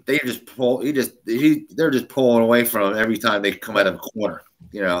 They're just pulling away from him every time they come out of a corner.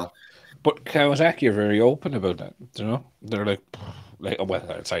 But Kawasaki are very open about that. They're like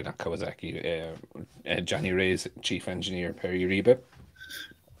sorry, not Kawasaki. Johnny Ray's chief engineer Perry Reba,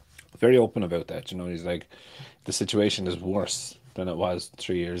 very open about that. He's like, the situation is worse than it was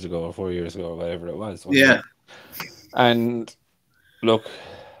 3 years ago or 4 years ago or whatever it was. Yeah. And look,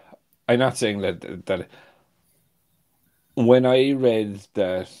 I'm not saying that. When I read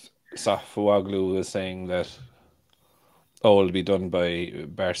that Safawaglu was saying that, it'll be done by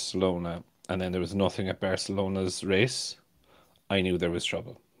Barcelona, and then there was nothing at Barcelona's race, I knew there was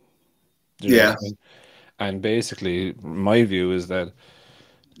trouble. Yeah. And basically, my view is that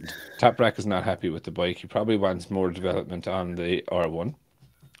Top Rack is not happy with the bike. He probably wants more development on the R1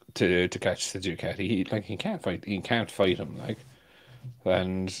 to catch the Ducati. He can't fight. He can't fight him.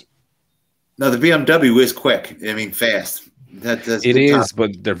 And. No, the BMW is quick. I mean, fast. It is,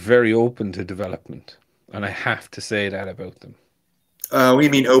 but they're very open to development, and I have to say that about them. We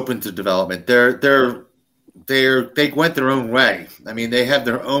mean open to development. They went their own way. I mean, they have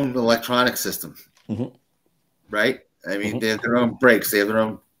their own electronic system, right? I mean, they have their own brakes. They have their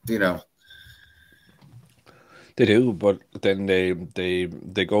own, They do, but then they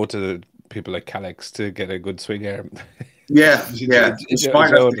go to the people like Calix to get a good swing arm. Yeah. It's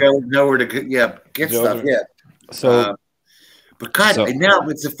smart enough to know where to get stuff. Yeah. So, but God, now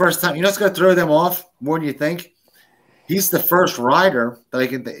it's the first time. It's going to throw them off more than you think. He's the first rider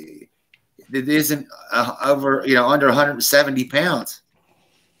that isn't over under 170 pounds.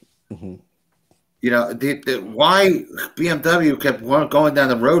 Mm-hmm. Why BMW kept going down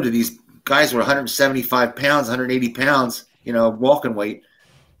the road to these guys who were 175 pounds, 180 pounds, walking weight.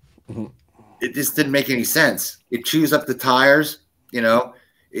 Mm-hmm. It just didn't make any sense. It chews up the tires.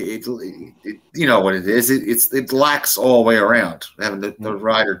 It you know what it is. It lacks all the way around, having the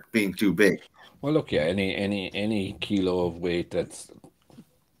rider being too big. Well, look, yeah, any kilo of weight that's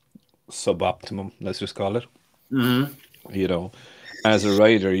suboptimum, let's just call it. Mm-hmm. As a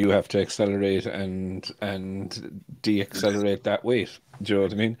rider, you have to accelerate and de-accelerate that weight. Do you know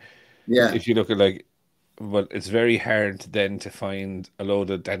what I mean? Yeah. If you look at but it's very hard then to find a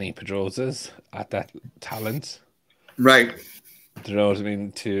load of Danny Pedrosas at that talent. Right. Do you know what I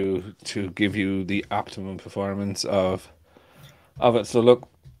mean? To give you the optimum performance of it. So look.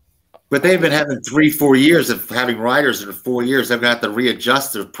 But they've been having 3-4 years of having riders in 4 years. They've got to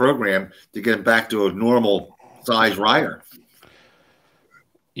readjust their program to get them back to a normal size rider.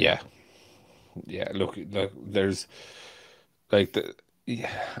 Yeah, yeah. Look, there's like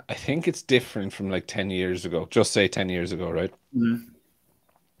I think it's different from like 10 years ago. Just say 10 years ago, right? Mhm.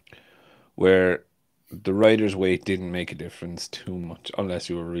 Where the rider's weight didn't make a difference too much, unless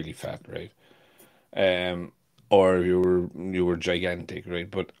you were really fat, right? Um, or you were gigantic, right?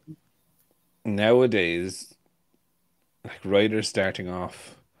 But nowadays, like riders starting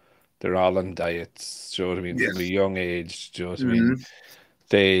off, they're all on diets. Do you know what I mean? From a Yes. young age, do you know what I mean? Mhm.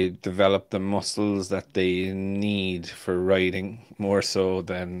 They develop the muscles that they need for riding more so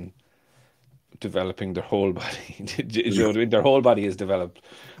than developing their whole body. Do you know what I mean? Their whole body is developed,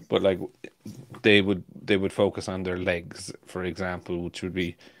 but like they would focus on their legs, for example, which would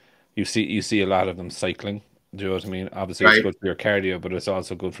be you see a lot of them cycling. Do you know what I mean? Obviously, it's Right. good for your cardio, but it's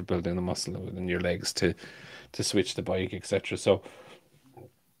also good for building the muscle in your legs to switch the bike, etc. So,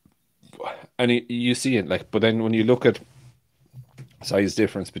 and you see it like, but then when you look at size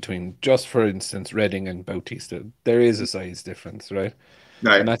difference between, just for instance, Redding and Bautista, there is a size difference, right?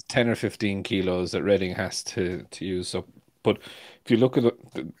 And Right. that's 10 or 15 kilos that Redding has to use. So, but if you look at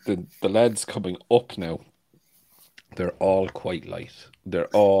the lads coming up now, they're all quite light. They're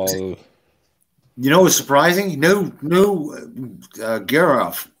all. You know what's surprising? No,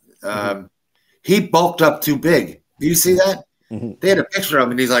 Garoff. Mhm, He bulked up too big. Do you see mhm, that? mhm. They had a picture of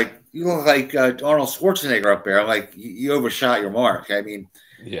him, and he's like, "You look like Arnold Schwarzenegger up there." I'm like, "You overshot your mark." I mean,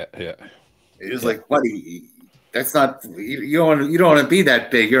 Yeah, yeah, it was yeah, like, "Buddy, that's not you don't want to be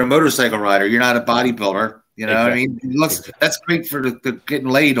that big. You're a motorcycle rider. You're not a bodybuilder." You know what I mean? exactly. It looks Exactly. that's great for the getting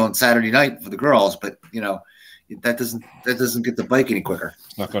laid on Saturday night for the girls, but that doesn't get the bike any quicker.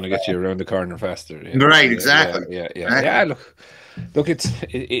 It's not going to get you around the corner faster. Yeah, Right? yeah, yeah, Exactly. yeah, yeah, Exactly. yeah. Look,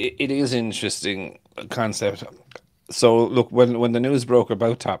 it is interesting concept. So look, when the news broke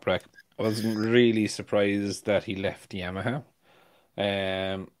about Toprak, I wasn't really surprised that he left Yamaha.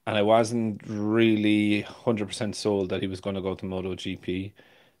 And I wasn't really 100% sold that he was going to go to MotoGP,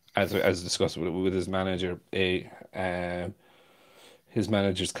 as discussed with his manager. His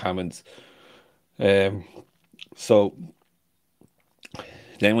manager's comments. Um, so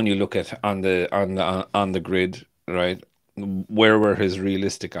then when you look at on the grid, right, where were his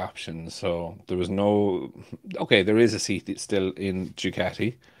realistic options? So there was no. Okay, there is a seat still in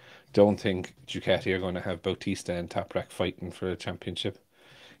Ducati. Don't think Ducati are going to have Bautista and Toprak fighting for a championship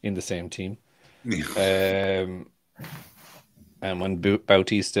in the same team. Um, and when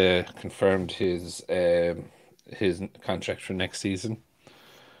Bautista confirmed his contract for next season,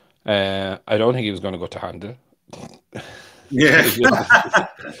 I don't think he was going to go to Honda. Yeah.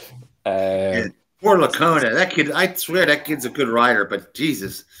 Yeah. um, Poor Lacona. That kid, I swear that kid's a good rider, but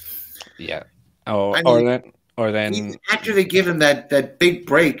Jesus. yeah. Or I or mean, then or then after they give him that big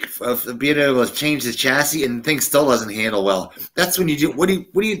break of being able to change his chassis and things still doesn't handle well, that's when you do. What do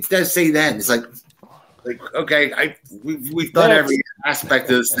you say then? It's like okay, we've done every next. aspect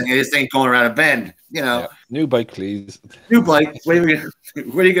of this thing. This ain't going around a bend, Yeah, new bike, please. New bike. What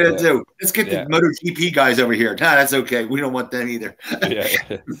are you gonna Yeah, do? Let's get the yeah, MotoGP guys over here. Nah, that's okay. We don't want them either. yeah.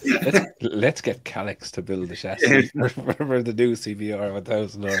 Let's get Calix to build the chassis for the new CBR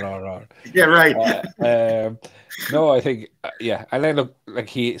 1000 or RR. Yeah, right. No, I think yeah, and then look like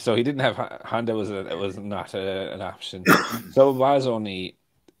he didn't have Honda was not an option, so it was only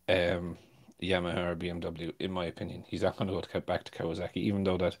um, Yamaha or BMW in my opinion. He's not going to go back to Kawasaki, even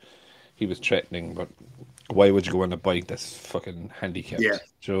though that he was threatening. But why would you go on a bike that's fucking Yeah, handicapped?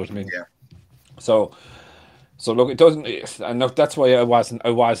 Do you know what I mean? yeah. So so look, it doesn't, and look, that's why I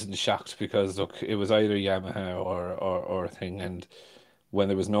wasn't shocked, because look, it was either Yamaha or a thing, and when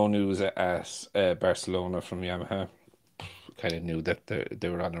there was no news at Barcelona from Yamaha, kind of knew that they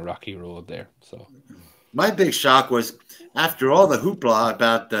were on a rocky road there. So My big shock was after all the hoopla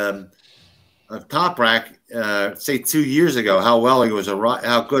about Top Rack, say 2 years ago, how well he was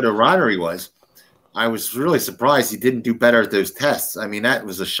how good a rider he was. I was really surprised he didn't do better at those tests. I mean, that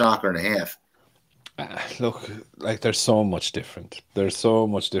was a shocker and a half. look, like there's so much different. There's so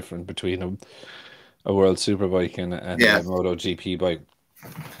much different between a World Superbike and Yeah, a MotoGP bike.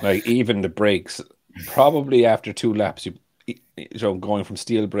 Like even the brakes, probably after 2 laps, going from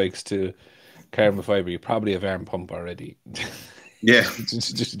steel brakes to carbon fiber, you probably have arm pump already. yeah, Do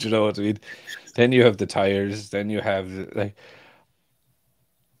you know what I mean? Then you have the tires. Then you have like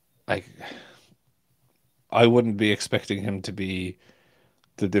I wouldn't be expecting him to be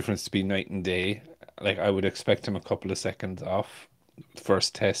the difference to be night and day. Like I would expect him a couple of seconds off.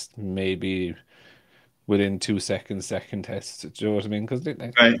 First test, maybe within 2 seconds. Second test, do you know what I mean? Because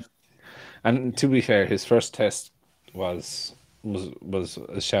right. and to be fair, his first test was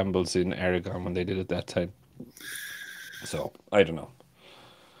a shambles in Aragon when they did it that time. So I don't know.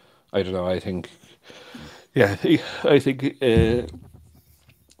 I don't know. I think, yeah, I think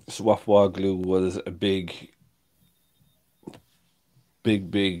Swafwaglu was a big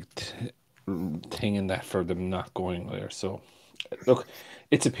thing in that for them not going there. So, look,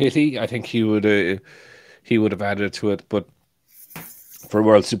 it's a pity. I think he would have added to it, but for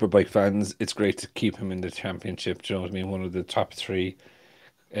World Superbike fans, it's great to keep him in the championship. Do you know what I mean? One of the top three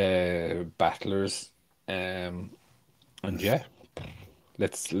battlers, and yeah,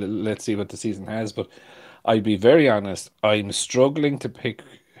 let's see what the season has. But I'd be very honest. I'm struggling to pick.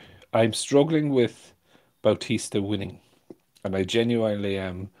 I'm struggling with Bautista winning, and I genuinely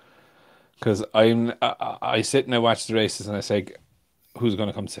am because I sit and I watch the races and I say, who's going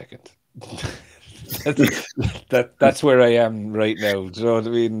to come second? That's where I am right now. Do you know what I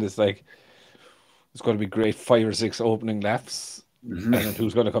mean? It's like it's going to be great 5 or 6 opening laps, and then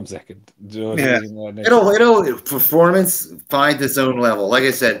who's going to come second? Do you know what I mean? It'll performance find its own level. Like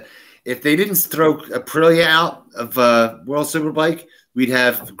I said, if they didn't throw Aprilia out of World Superbike, we'd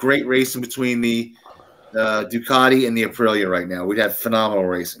have great racing between the Ducati and the Aprilia right now. We'd have phenomenal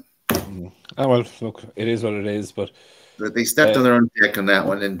racing. Oh well, look, it is what it is, but they stepped on their own deck on that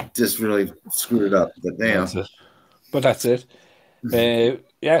one and just really screwed it up. But that's it. But that's it.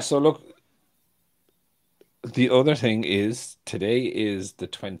 Yeah. So look, the other thing is today is the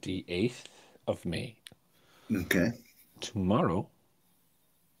 28th of May. Okay. Tomorrow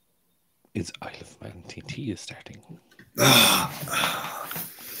is Isle of Man TT is starting.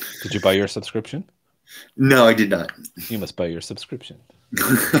 Did you buy your subscription? No, I did not. You must buy your subscription.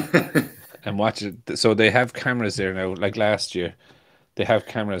 And watch it. So they have cameras there now, like last year. They have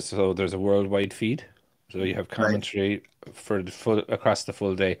cameras, so there's a worldwide feed. So you have commentary for the across the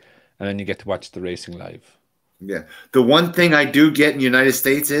full day, and then you get to watch the racing live. Yeah. The one thing I do get in the United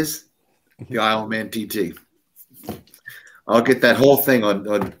States is the Isle of Man TT. I'll get that whole thing on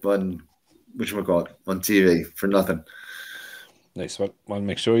whatchamacallit, on TV for nothing. Nice one. Well,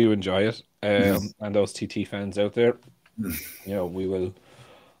 make sure you enjoy it. And those TT fans out there, you know,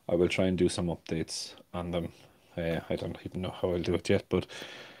 I will try and do some updates on them. I don't even know how I'll do it yet, but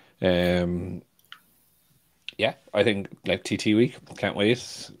yeah, I think like TT week, can't wait.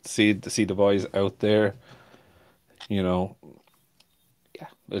 See the boys out there. You know, yeah,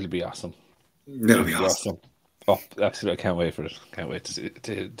 it'll be awesome. It'll be awesome. Oh, absolutely! I can't wait for it. Can't wait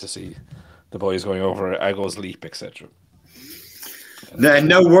to see the boys going over Ago's Leap, etc.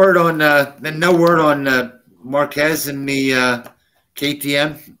 No word on Marquez and the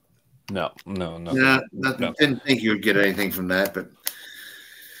KTM. No. Nothing. No. Didn't think you would get anything from that, but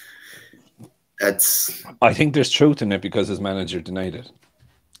that's. I think there's truth in it because his manager denied it.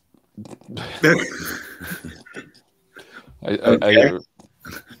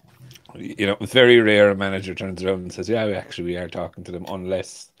 You know, it's very rare a manager turns around and says, "Yeah, we are talking to them,"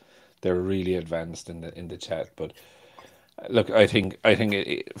 unless they're really advanced in the chat. But look, I think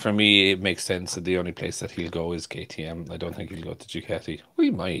for me it makes sense that the only place that he'll go is KTM. I don't think he'll go to Ducati.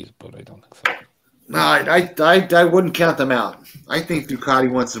 We might, but I don't think so. No, I wouldn't count them out. I think Ducati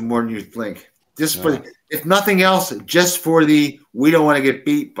wants them more than you think. Just for if nothing else, just for we don't want to get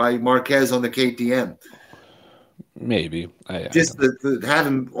beat by Marquez on the KTM. Maybe just to have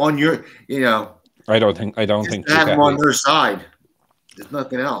him on your, I don't think have Ducati, him on their side. There's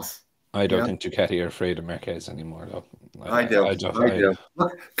nothing else. I don't think Ducati are afraid of Marquez anymore, though. I do.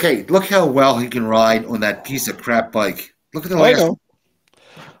 Look how well he can ride on that piece of crap bike. Look at the last.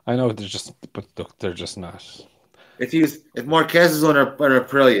 I know. They're just not. If Marquez is on an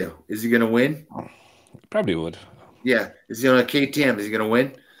Aprilia, is he going to win? Probably would. Yeah. Is he on a KTM? Is he going to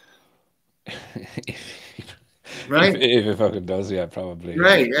win? Right? If it fucking does, yeah, probably.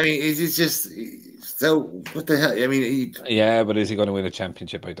 Right. I mean, it's just so. What the hell? I mean, yeah, but is he going to win a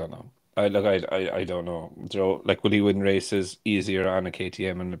championship? I don't know. I don't know. Joe, like, will he win races easier on a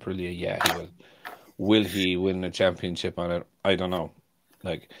KTM and Aprilia? Yeah, he will. Will he win a championship on it? I don't know.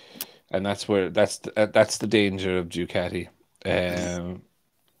 Like, and that's the danger of Ducati.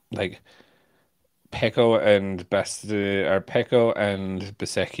 Like, Pecco and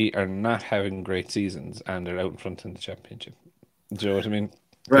Bezzecchi are not having great seasons, and they're out in front in the championship. Do you know what I mean?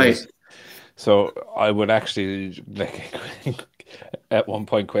 Right. So I would actually at one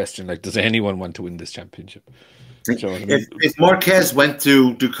point question, like, does anyone want to win this championship? You know what I mean? If Marquez went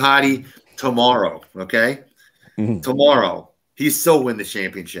to Ducati tomorrow, tomorrow, he'd still win the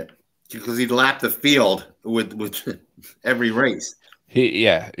championship because he'd lap the field with every race. He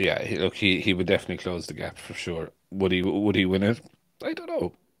would definitely close the gap for sure. Would he win it? I don't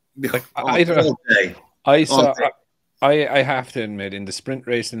know. Like, I don't know. I have to admit, in the sprint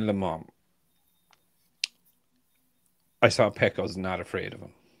race in Le Mans, I saw Pecco's not afraid of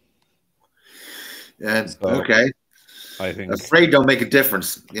him. And So okay, I think afraid don't make a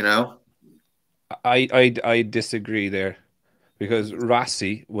difference. I disagree there because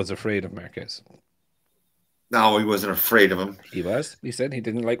Rossi was afraid of Marquez. No, he wasn't afraid of him. He was. He said he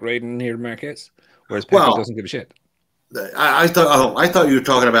didn't like riding near Marquez, whereas Pecco Well, doesn't give a shit. I thought you were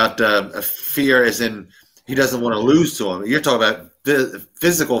talking about a fear, as in he doesn't want to lose to him. You're talking about the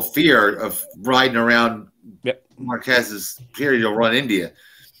physical fear of riding around Yep. Marquez's period. He'll run India.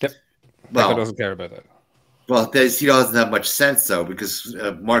 Yep. Pecco Well, doesn't care about that. well, he doesn't have much sense though, because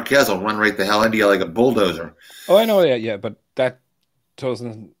Marquez will run right the hell India like a bulldozer. Oh, I know, yeah, but that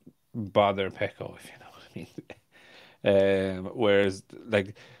doesn't bother Pecco, if you know what I mean. Whereas,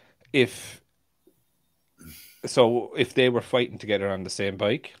 like, if if they were fighting together on the same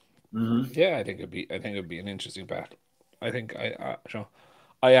bike, Mm-hmm. yeah, I think it'd be an interesting battle. I think I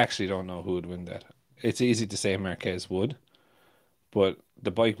actually don't know who would win that. It's easy to say Marquez would, but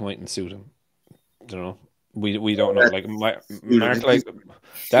the bike mightn't suit him. You know, we don't know. Like Mark, like He's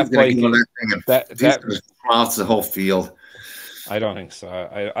that going to bike, get on that thing and he's that going to cross the whole field. I don't think so.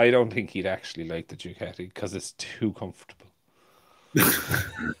 I don't think he'd actually like the Ducati because it's too comfortable.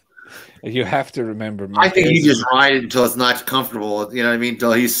 You have to remember, I think he Marquez just ride it until it's not comfortable. You know what I mean?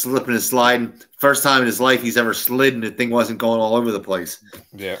 Until he's slipping and sliding. First time in his life he's ever slid, and the thing wasn't going all over the place.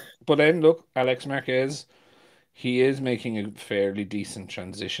 yeah. But then look, Alex Marquez, he is making a fairly decent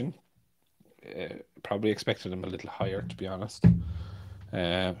transition. Probably expected him a little higher, to be honest.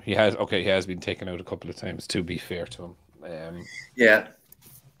 He has been taken out a couple of times, to be fair to him. Yeah.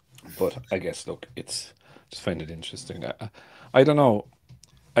 But I guess, look, it's just find it interesting. I don't know.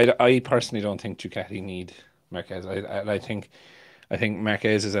 I personally don't think Ducati need Marquez. I think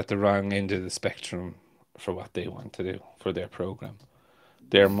Marquez is at the wrong end of the spectrum for what they want to do for their program.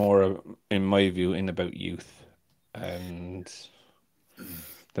 They're more, in my view, in about youth and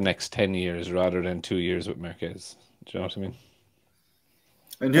the next 10 years rather than 2 years with Marquez. Do you know what I mean?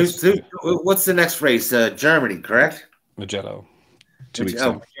 And what's the next race? Germany, correct? Mugello, 2 weeks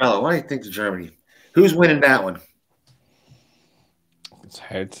Oh, out. Mugello. Why do you think it's Germany? Who's winning that one? It's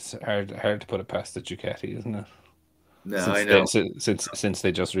hard to put it past the Ducati, isn't it? No, Since I know. since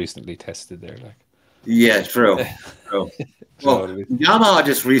they just recently tested there, like. Yeah, true. True. Well, Yamaha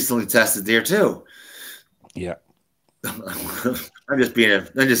just recently tested there too. Yeah. I'm just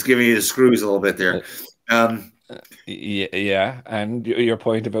giving you the screws a little bit there. Yeah, and your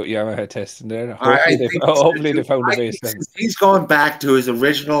point about Yamaha testing there. I Hopefully they found a base. Since he's going back to his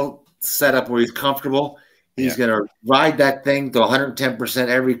original setup where he's comfortable, he's going to ride that thing to 110%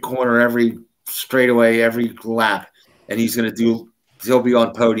 every corner, every straightaway, every lap, and he'll be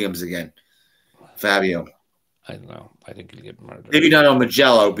on podiums again. Fabio. I don't know. I think he'll get murdered. Maybe not on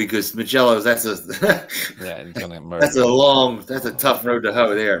Mugello, because Mugello's that's a he's gonna get murdered. that's a tough road to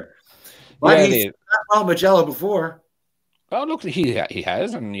hoe there. But he's not on Mugello before. Oh, look, he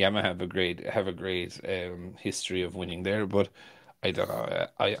has, and Yamaha have a great history of winning there. But I don't know.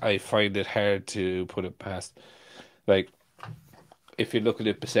 I find it hard to put it past. Like, if you look at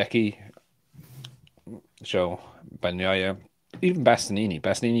it, Bezzecchi, Bagnaia, even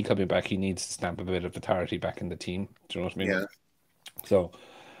Bastianini coming back, he needs to stamp a bit of authority back in the team. Do you know what I mean? Yeah. So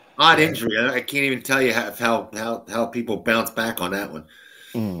odd injury. I can't even tell you how people bounce back on that one.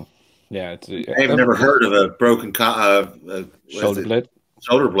 Yeah, I've never heard of a broken shoulder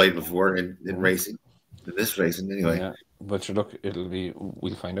blade before in racing. In this racing, anyway. Yeah, but look,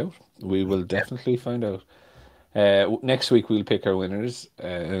 we'll find out. We will definitely find out. Next week we'll pick our winners.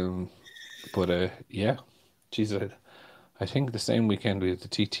 Yeah, Jesus. I think the same weekend we have the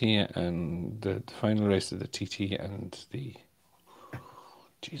TT and the final race of the TT and the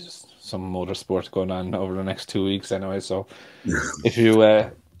some motorsport going on over the next 2 weeks anyway. So if you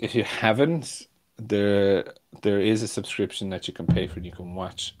haven't, there is a subscription that you can pay for and you can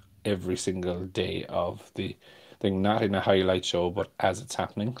watch every single day of the thing, not in a highlight show, but as it's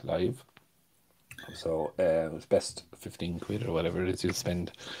happening live. So it's best 15 quid or whatever it is you'll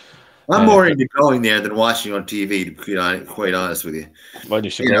spend. I'm more into going there than watching on TV, to be quite honest with you. Well, you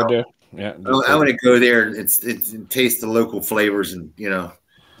should go there. Yeah, I want to go there and taste the local flavors, and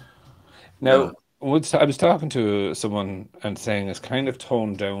Now, I was talking to someone and saying it's kind of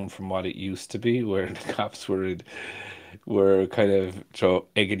toned down from what it used to be, where the cops were kind of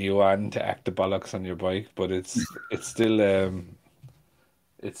egging you on to act the bollocks on your bike, but it's still an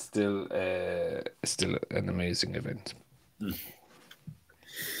amazing event.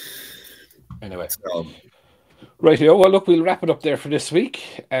 Anyway, right here. Well, look, we'll wrap it up there for this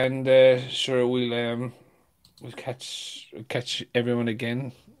week, and sure we'll catch everyone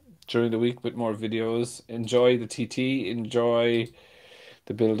again during the week with more videos. Enjoy the TT. Enjoy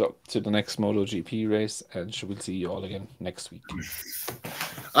the build up to the next MotoGP race, and we'll see you all again next week.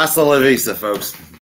 Hasta la vista, folks.